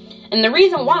 and the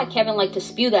reason why Kevin liked to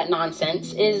spew that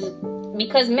nonsense is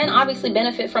because men obviously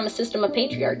benefit from a system of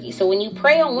patriarchy. So when you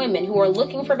prey on women who are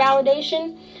looking for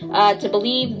validation to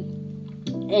believe,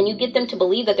 and you get them to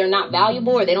believe that they're not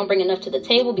valuable or they don't bring enough to the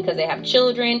table because they have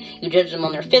children, you judge them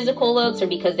on their physical looks or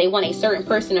because they want a certain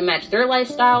person to match their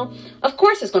lifestyle, of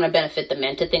course it's going to benefit the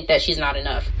men to think that she's not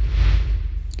enough.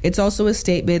 It's also a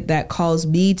statement that calls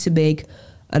me to make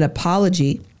an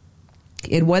apology,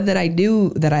 and one that I knew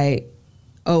that I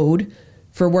owed,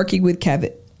 for working with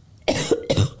Kevin.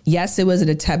 Yes, it was an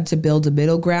attempt to build a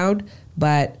middle ground,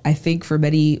 but I think for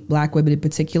many black women in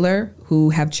particular who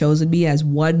have chosen me as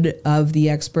one of the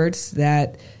experts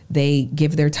that they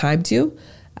give their time to,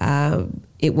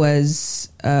 it was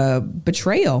a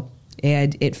betrayal,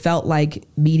 and it felt like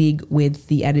meeting with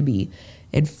the enemy.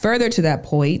 And further to that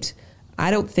point, I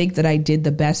don't think that I did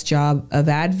the best job of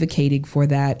advocating for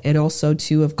that, and also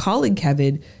of calling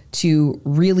Kevin to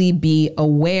really be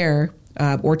aware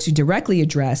or to directly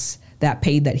address that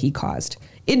pain that he caused.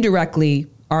 Indirectly,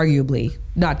 arguably,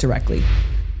 not directly.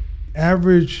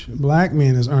 Average black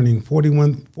man is earning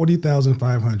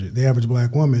 $40,500. The average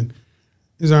black woman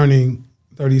is earning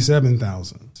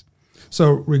 $37,000.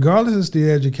 So regardless of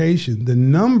the education, the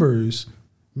numbers,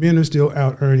 men are still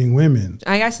out earning women.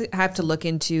 I guess I have to look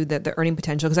into the earning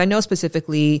potential, because I know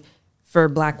specifically for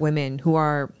black women who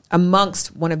are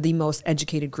amongst one of the most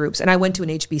educated groups. And I went to an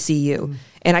HBCU,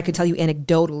 and I could tell you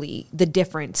anecdotally the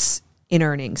difference in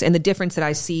earnings and the difference that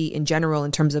I see in general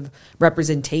in terms of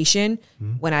representation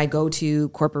when I go to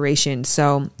corporations.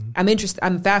 So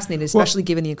I'm fascinated, especially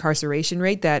given the incarceration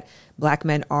rate, that black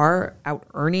men are out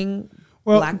earning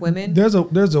black women. There's a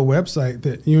website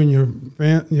that you and your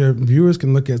viewers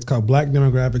can look at. It's called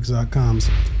blackdemographics.com.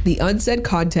 The unsaid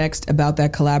context about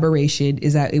that collaboration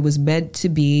is that it was meant to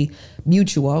be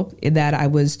mutual, in that I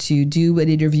was to do an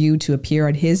interview to appear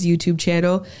on his YouTube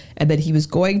channel, and that he was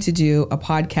going to do a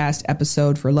podcast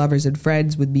episode for Lovers and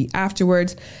Friends with me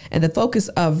afterwards. And the focus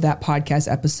of that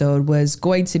podcast episode was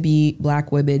going to be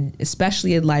black women,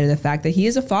 especially in light of the fact that he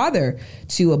is a father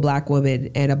to a black woman,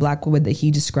 and a black woman that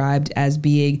he described as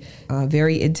being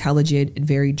very intelligent and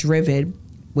very driven,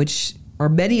 which are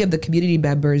many of the community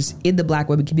members in the black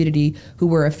women community who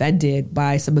were offended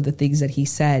by some of the things that he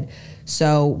said.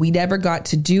 So we never got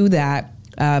to do that.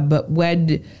 But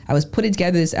when I was putting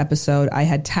together this episode, I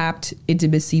had tapped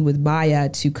Intimacy with Maya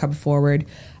to come forward,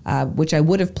 which I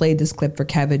would have played this clip for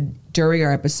Kevin during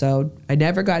our episode. I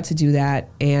never got to do that,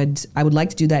 and I would like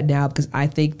to do that now, because I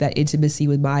think that Intimacy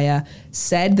with Maya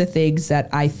said the things that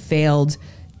I failed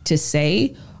to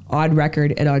say on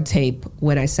record and on tape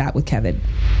when I sat with Kevin.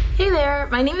 Hey there,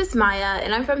 my name is Maya,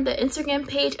 and I'm from the Instagram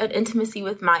page at Intimacy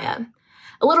with Maya.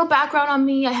 A little background on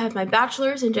me: I have my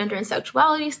bachelor's in gender and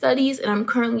sexuality studies, and I'm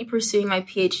currently pursuing my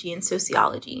PhD in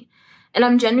sociology. And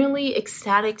I'm genuinely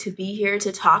ecstatic to be here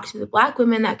to talk to the black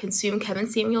women that consume Kevin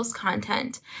Samuels'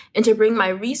 content, and to bring my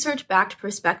research-backed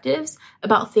perspectives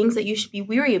about things that you should be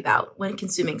wary about when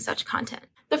consuming such content.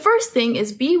 The first thing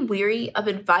is, be wary of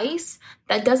advice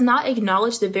that does not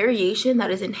acknowledge the variation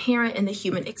that is inherent in the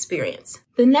human experience.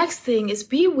 The next thing is,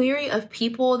 be wary of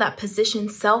people that position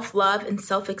self-love and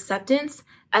self-acceptance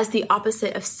as the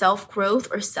opposite of self-growth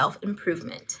or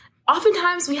self-improvement.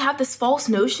 Oftentimes we have this false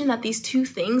notion that these two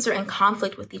things are in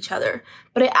conflict with each other,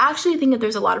 but I actually think that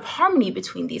there's a lot of harmony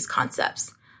between these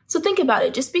concepts. So think about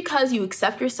it. Just because you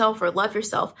accept yourself or love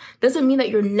yourself doesn't mean that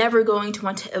you're never going to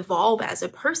want to evolve as a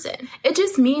person. It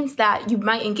just means that you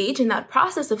might engage in that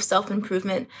process of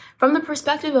self-improvement from the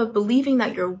perspective of believing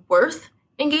that your worth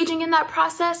engaging in that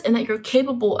process and that you're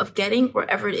capable of getting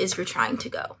wherever it is you're trying to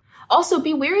go. Also,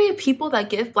 be wary of people that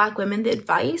give Black women the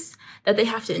advice that they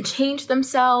have to change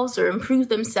themselves or improve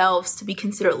themselves to be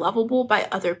considered lovable by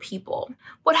other people.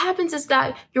 What happens is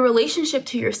that your relationship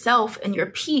to yourself and your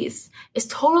peace is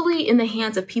totally in the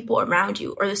hands of people around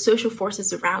you or the social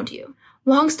forces around you.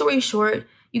 Long story short,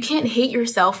 you can't hate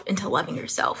yourself into loving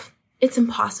yourself. It's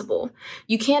impossible.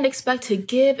 You can't expect to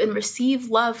give and receive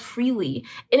love freely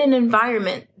in an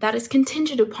environment that is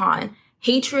contingent upon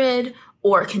hatred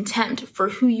or contempt for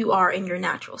who you are in your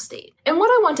natural state. And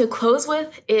what I want to close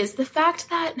with is the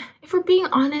fact that, if we're being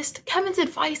honest, Kevin's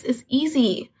advice is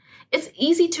easy. It's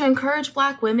easy to encourage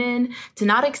Black women to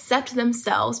not accept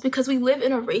themselves because we live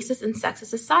in a racist and sexist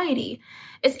society.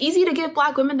 It's easy to give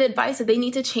Black women the advice that they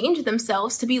need to change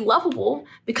themselves to be lovable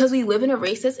because we live in a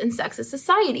racist and sexist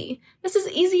society. This is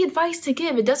easy advice to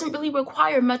give. It doesn't really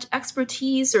require much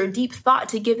expertise or deep thought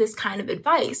to give this kind of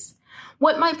advice.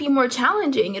 What might be more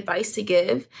challenging advice to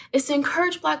give is to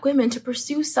encourage Black women to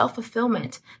pursue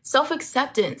self-fulfillment,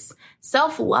 self-acceptance,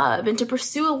 self-love, and to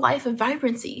pursue a life of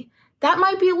vibrancy. That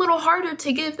might be a little harder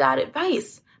to give that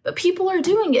advice, but people are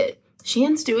doing it.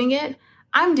 Shan's doing it.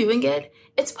 I'm doing it.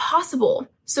 It's possible.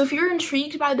 So if you're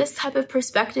intrigued by this type of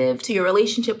perspective to your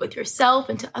relationship with yourself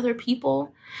and to other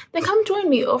people, then come join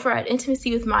me over at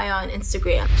Intimacy with Maya on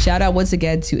Instagram. Shout out once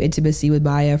again to Intimacy with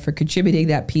Maya for contributing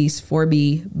that piece for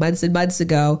me months and months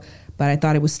ago, but I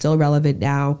thought it was still relevant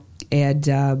now. And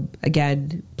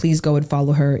again, please go and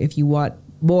follow her if you want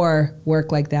more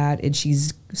work like that. And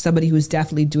she's somebody who's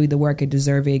definitely doing the work and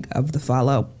deserving of the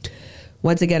follow.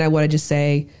 Once again, I want to just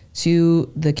say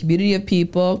to the community of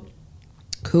people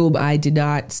whom I did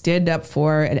not stand up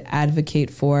for and advocate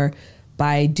for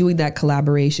by doing that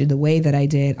collaboration the way that I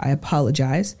did, I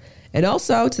apologize. And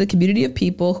also to the community of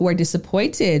people who are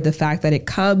disappointed the fact that it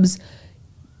comes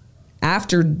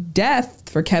after death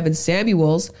for Kevin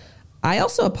Samuels, I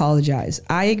also apologize.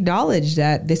 I acknowledge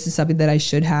that this is something that I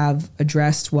should have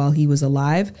addressed while he was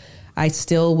alive. I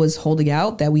still was holding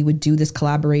out that we would do this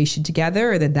collaboration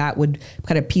together and then that would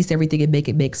kind of piece everything and make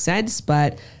it make sense.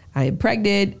 But I am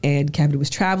pregnant and Kevin was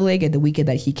traveling, and the weekend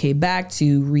that he came back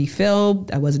to refilm,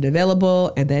 I wasn't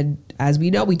available. And then, as we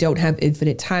know, we don't have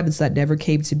infinite time, and so that never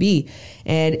came to be.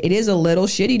 And it is a little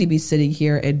shitty to be sitting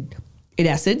here and, in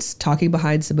essence, talking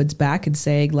behind someone's back and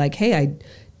saying like, hey, I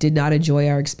did not enjoy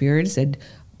our experience. And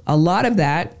a lot of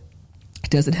that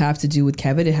doesn't have to do with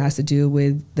Kevin. It has to do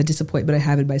with the disappointment I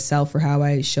have in myself for how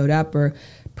I showed up or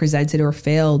presented or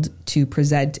failed to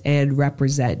present and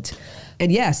represent.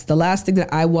 And yes, the last thing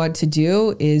that I want to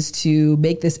do is to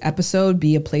make this episode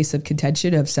be a place of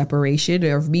contention, of separation,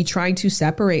 or of me trying to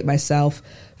separate myself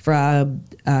from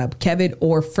Kevin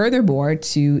or furthermore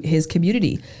to his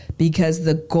community, because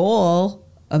the goal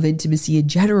of intimacy in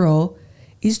general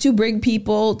is to bring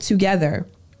people together.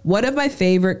 One of my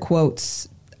favorite quotes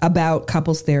about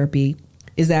couples therapy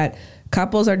is that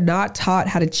couples are not taught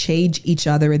how to change each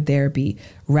other in therapy.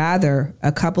 Rather,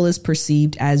 a couple is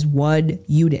perceived as one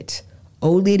unit.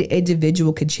 Only an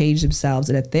individual can change themselves,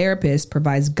 and a therapist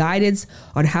provides guidance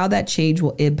on how that change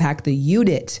will impact the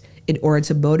unit in order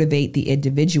to motivate the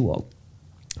individual.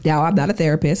 Now, I'm not a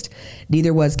therapist,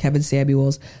 neither was Kevin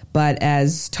Samuels, but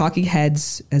as talking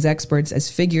heads, as experts,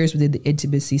 as figures within the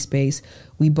intimacy space,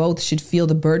 we both should feel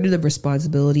the burden of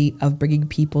responsibility of bringing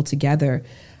people together.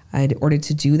 And in order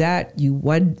to do that, you,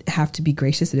 one, have to be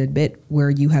gracious and admit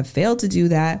where you have failed to do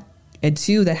that, and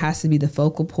two, that has to be the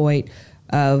focal point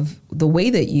of the way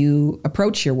that you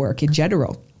approach your work in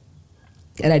general.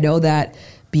 And I know that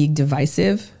being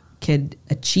divisive can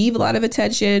achieve a lot of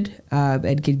attention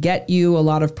and can get you a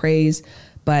lot of praise.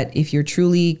 But if you're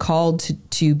truly called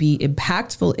to be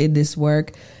impactful in this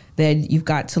work, then you've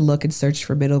got to look and search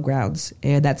for middle grounds.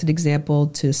 And that's an example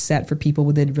to set for people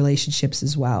within relationships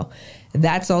as well. And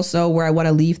that's also where I want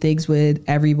to leave things with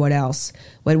everyone else.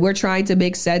 When we're trying to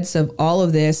make sense of all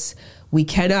of this, we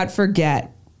cannot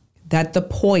forget that the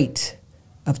point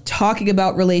of talking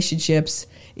about relationships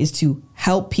is to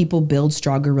help people build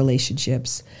stronger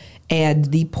relationships. And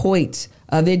the point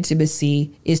of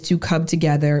intimacy is to come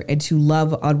together and to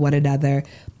love on one another.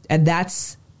 And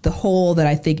that's the hole that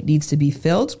I think needs to be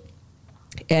filled.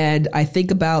 And I think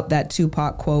about that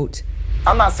Tupac quote.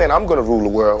 I'm not saying I'm going to rule the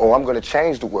world or I'm going to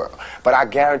change the world, but I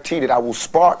guarantee that I will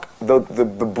spark the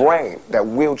brain that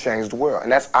will change the world.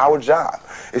 And that's our job,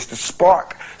 is to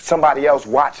spark somebody else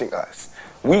watching us.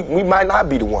 We might not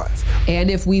be the ones.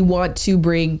 And if we want to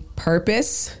bring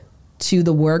purpose to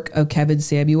the work of Kevin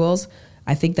Samuels,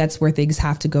 I think that's where things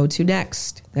have to go to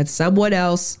next. That someone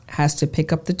else has to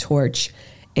pick up the torch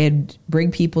and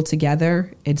bring people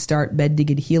together and start mending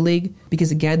and healing.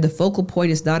 Because again, the focal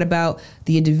point is not about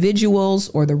the individuals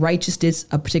or the righteousness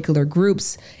of particular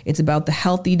groups. It's about the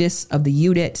healthiness of the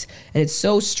unit. And it's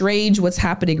so strange what's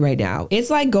happening right now. It's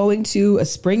like going to a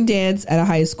spring dance at a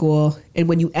high school, and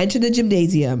when you enter the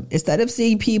gymnasium, instead of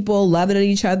seeing people loving on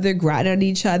each other, grinding on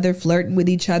each other, flirting with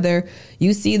each other,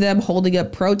 you see them holding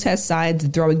up protest signs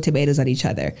and throwing tomatoes at each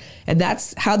other. And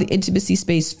that's how the intimacy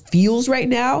space feels right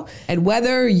now. And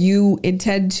whether you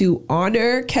intend to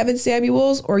honor Kevin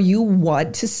Samuels or you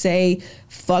want to say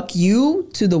fuck you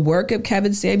to the work of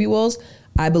Kevin Samuels,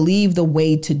 I believe the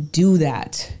way to do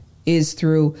that is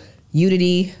through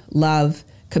unity, love,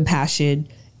 compassion,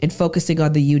 and focusing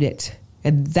on the unit.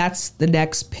 And that's the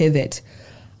next pivot.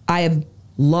 I have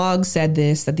long said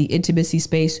this, that the intimacy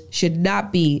space should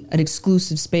not be an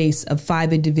exclusive space of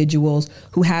 5 individuals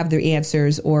who have their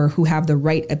answers or who have the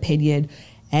right opinion.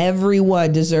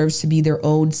 Everyone deserves to be their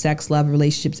own sex, love,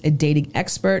 relationships, and dating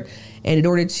expert. And in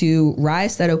order to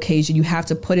rise to that occasion, you have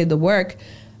to put in the work,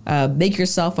 make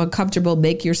yourself uncomfortable,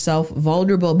 make yourself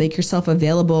vulnerable, make yourself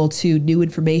available to new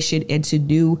information and to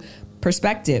new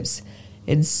perspectives.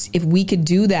 And if we can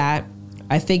do that,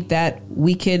 I think that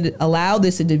we can allow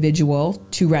this individual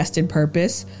to rest in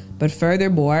purpose. But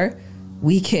furthermore,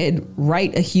 we can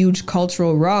right a huge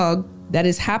cultural wrong that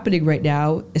is happening right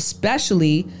now,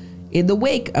 especially in the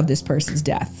wake of this person's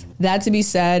death. That to be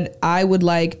said, I would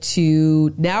like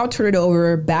to now turn it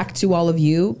over back to all of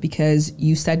you, because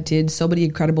you sent in so many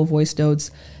incredible voice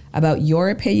notes about your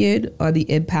opinion on the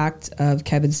impact of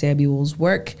Kevin Samuels'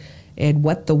 work and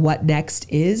what the what next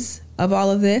is of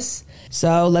all of this.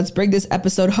 So let's bring this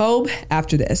episode home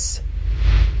after this.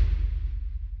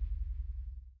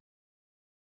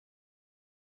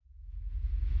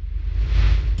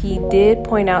 He did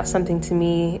point out something to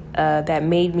me that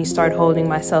made me start holding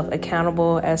myself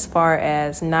accountable as far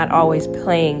as not always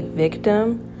playing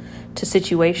victim to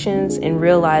situations and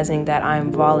realizing that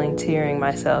I'm volunteering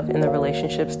myself in the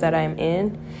relationships that I'm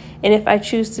in. And if I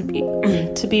choose to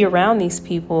be around these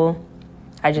people,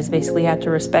 I just basically have to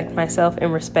respect myself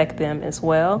and respect them as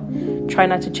well. Try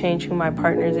not to change who my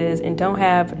partner is, and don't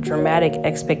have dramatic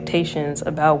expectations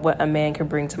about what a man can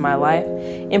bring to my life,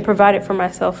 and provide it for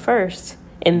myself first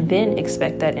and then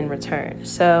expect that in return.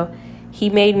 So he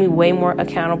made me way more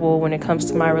accountable when it comes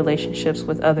to my relationships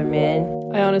with other men.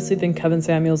 I honestly think Kevin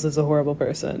Samuels is a horrible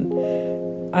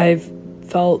person. I've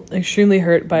felt extremely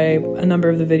hurt by a number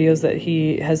of the videos that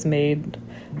he has made,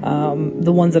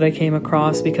 the ones that I came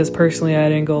across, because personally I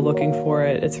didn't go looking for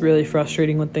it. It's really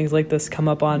frustrating when things like this come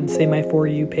up on, say, my For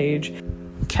You page.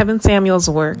 Kevin Samuels'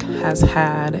 work has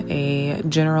had a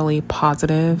generally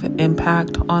positive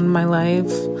impact on my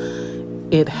life.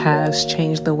 It has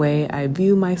changed the way I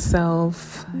view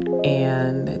myself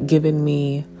and given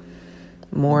me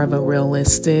more of a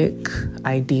realistic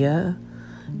idea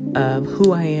of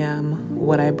who I am,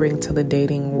 what I bring to the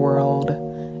dating world,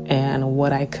 and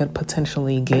what I could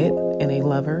potentially get in a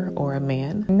lover or a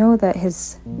man. I know that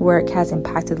his work has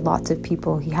impacted lots of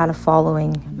people. He had a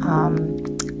following,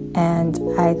 and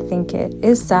I think it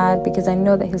is sad because I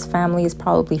know that his family is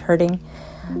probably hurting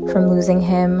from losing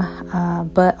him,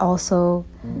 but also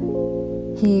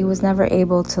he was never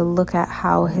able to look at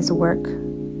how his work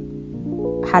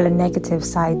had a negative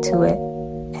side to it,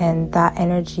 and that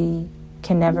energy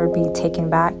can never be taken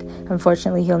back.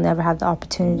 Unfortunately, he'll never have the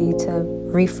opportunity to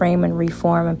reframe and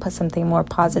reform and put something more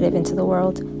positive into the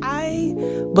world. I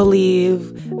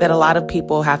believe that a lot of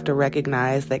people have to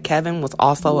recognize that Kevin was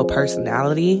also a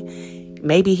personality.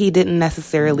 Maybe he didn't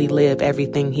necessarily live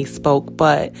everything he spoke,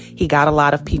 but he got a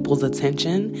lot of people's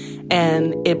attention,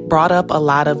 and it brought up a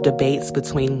lot of debates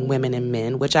between women and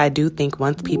men, which I do think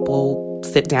once people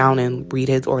sit down and read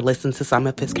his or listen to some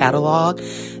of his catalog,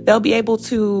 they'll be able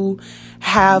to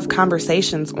have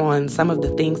conversations on some of the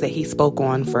things that he spoke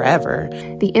on forever.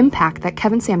 The impact that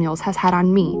Kevin Samuels has had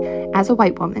on me as a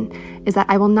white woman is that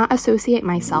I will not associate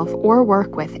myself or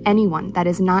work with anyone that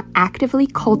is not actively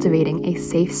cultivating a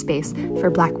safe space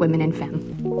for Black women and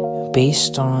femme.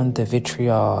 Based on the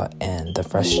vitriol and the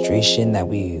frustration that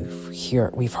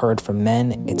we've heard from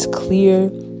men, it's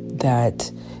clear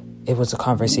that it was a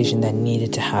conversation that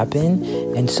needed to happen,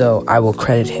 and so I will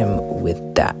credit him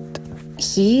with that.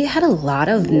 He had a lot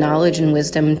of knowledge and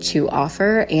wisdom to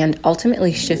offer and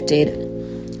ultimately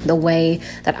shifted the way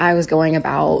that I was going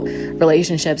about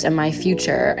relationships and my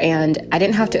future. And I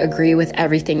didn't have to agree with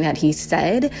everything that he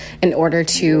said in order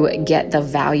to get the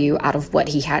value out of what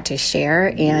he had to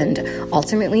share. And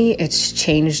ultimately, it's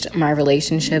changed my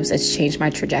relationships. It's changed my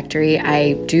trajectory.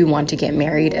 I do want to get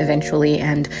married eventually,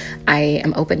 and I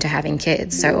am open to having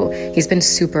kids. So he's been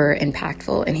super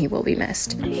impactful, and he will be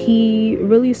missed. He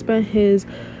really spent his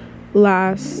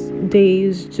last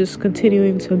days just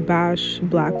continuing to bash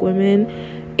Black women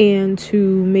and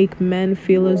to make men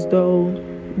feel as though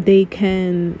they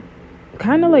can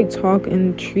kind of like talk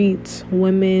and treat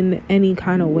women any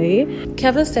kind of way.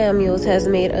 Kevin Samuels has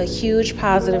made a huge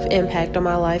positive impact on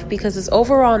my life because his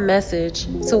overall message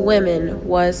to women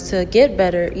was to get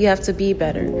better, you have to be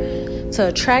better. To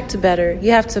attract better,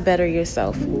 you have to better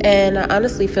yourself. And I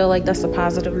honestly feel like that's a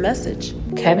positive message.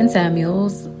 Kevin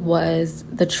Samuels was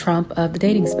the Trump of the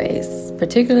dating space,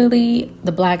 particularly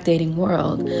the Black dating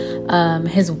world.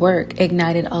 His work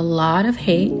ignited a lot of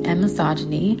hate and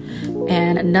misogyny,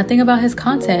 and nothing about his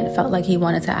content felt like he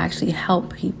wanted to actually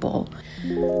help people.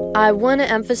 I want to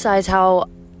emphasize how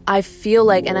I feel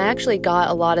like, and I actually got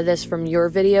a lot of this from your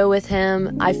video with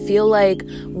him, I feel like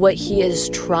what he is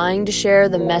trying to share,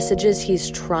 the messages he's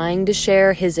trying to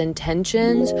share, his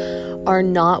intentions are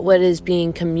not what is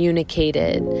being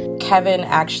communicated. Kevin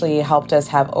actually helped us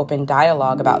have open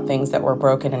dialogue about things that were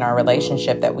broken in our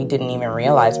relationship that we didn't even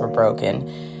realize were broken.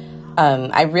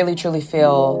 I really truly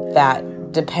feel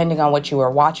that depending on what you were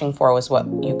watching for was what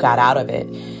you got out of it.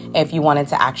 If you wanted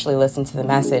to actually listen to the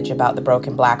message about the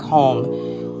broken Black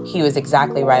home, he was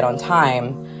exactly right on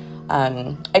time.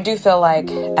 I do feel like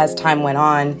as time went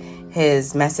on,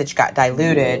 his message got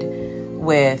diluted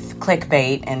with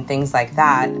clickbait and things like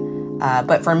that.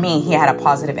 But for me, he had a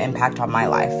positive impact on my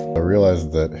life. I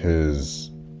realized that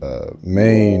his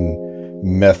main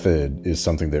method is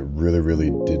something that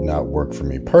really did not work for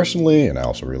me personally. And I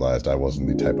also realized I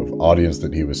wasn't the type of audience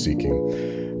that he was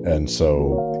seeking. And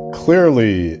so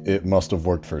clearly it must have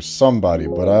worked for somebody,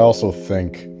 but I also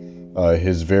think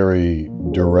his very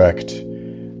direct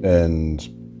and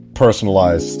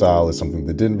personalized style is something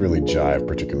that didn't really jive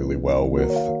particularly well with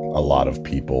a lot of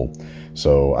people.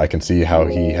 So I can see how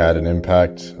he had an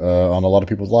impact on a lot of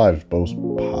people's lives, both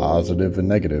positive and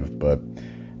negative. But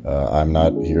I'm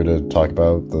not here to talk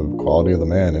about the quality of the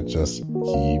man. It just,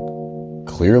 he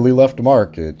clearly left a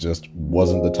mark. It just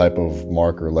wasn't the type of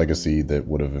mark or legacy that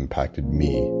would have impacted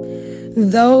me.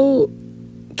 Though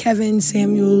Kevin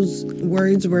Samuels'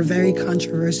 words were very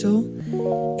controversial,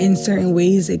 in certain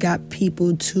ways it got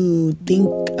people to think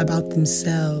about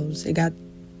themselves. It got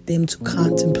them to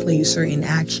contemplate certain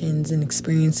actions and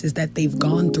experiences that they've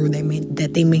gone through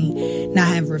that they may not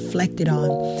have reflected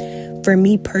on. For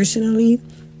me personally,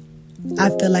 I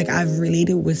feel like I've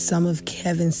related with some of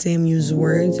Kevin Samuels'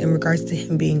 words in regards to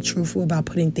him being truthful about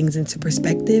putting things into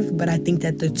perspective, but I think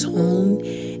that the tone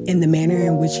and the manner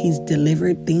in which he's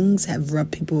delivered things have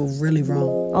rubbed people really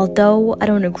wrong. Although I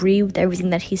don't agree with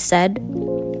everything that he said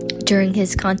during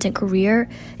his content career,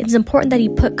 it's important that he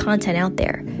put content out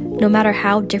there. No matter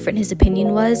how different his opinion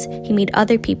was, he made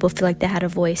other people feel like they had a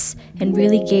voice and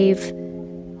really gave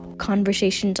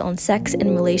conversations on sex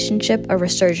and relationship a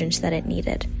resurgence that it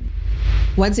needed.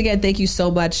 Once again, thank you so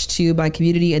much to my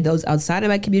community and those outside of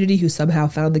my community who somehow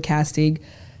found the casting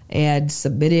and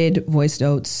submitted voice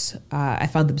notes. I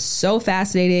found them so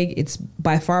fascinating. It's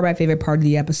by far my favorite part of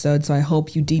the episode, so I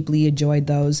hope you deeply enjoyed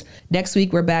those. Next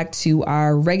week, we're back to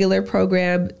our regular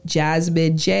program.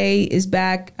 Jasmine J is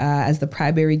back as the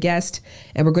primary guest,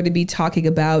 and we're going to be talking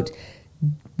about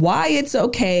why it's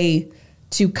okay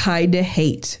to kind of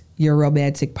hate your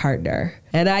romantic partner.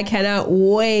 And I cannot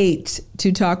wait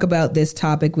to talk about this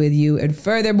topic with you. And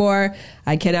furthermore,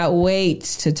 I cannot wait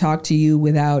to talk to you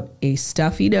without a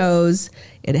stuffy nose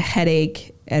and a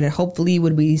headache. And hopefully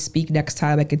when we speak next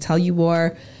time, I can tell you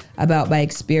more about my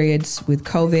experience with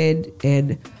COVID.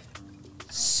 And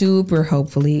super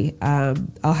hopefully,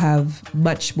 I'll have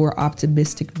much more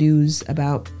optimistic news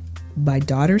about my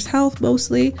daughter's health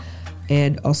mostly,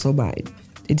 and also mine.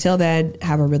 Until then,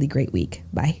 have a really great week.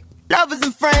 Bye. Lovers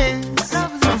and friends.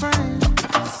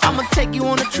 I'ma take you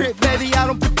on a trip, baby. I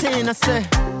don't pretend. I say,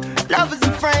 lovers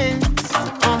and friends.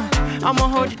 I'ma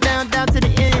hold you down to the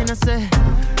end. I say,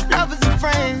 lovers and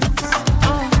friends.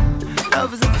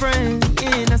 Lovers and friends.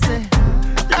 Yeah, I say,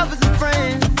 lovers and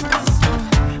friends.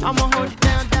 I'ma hold you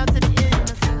down to the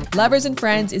end. Lovers and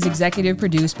Friends is executive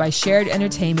produced by Shared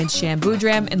Entertainment's Sham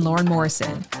Boudram and Lauren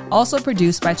Morrison. Also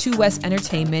produced by True West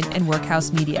Entertainment and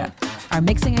Workhouse Media. Our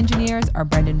mixing engineers are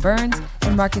Brendan Burns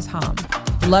and Marcus Hom.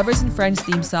 The Lovers and Friends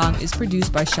theme song is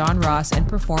produced by Sean Ross and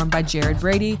performed by Jared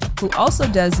Brady, who also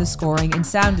does the scoring and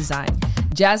sound design.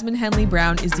 Jasmine Henley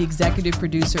Brown is the executive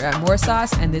producer at More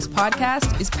Sauce, and this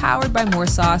podcast is powered by More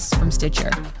Sauce from Stitcher.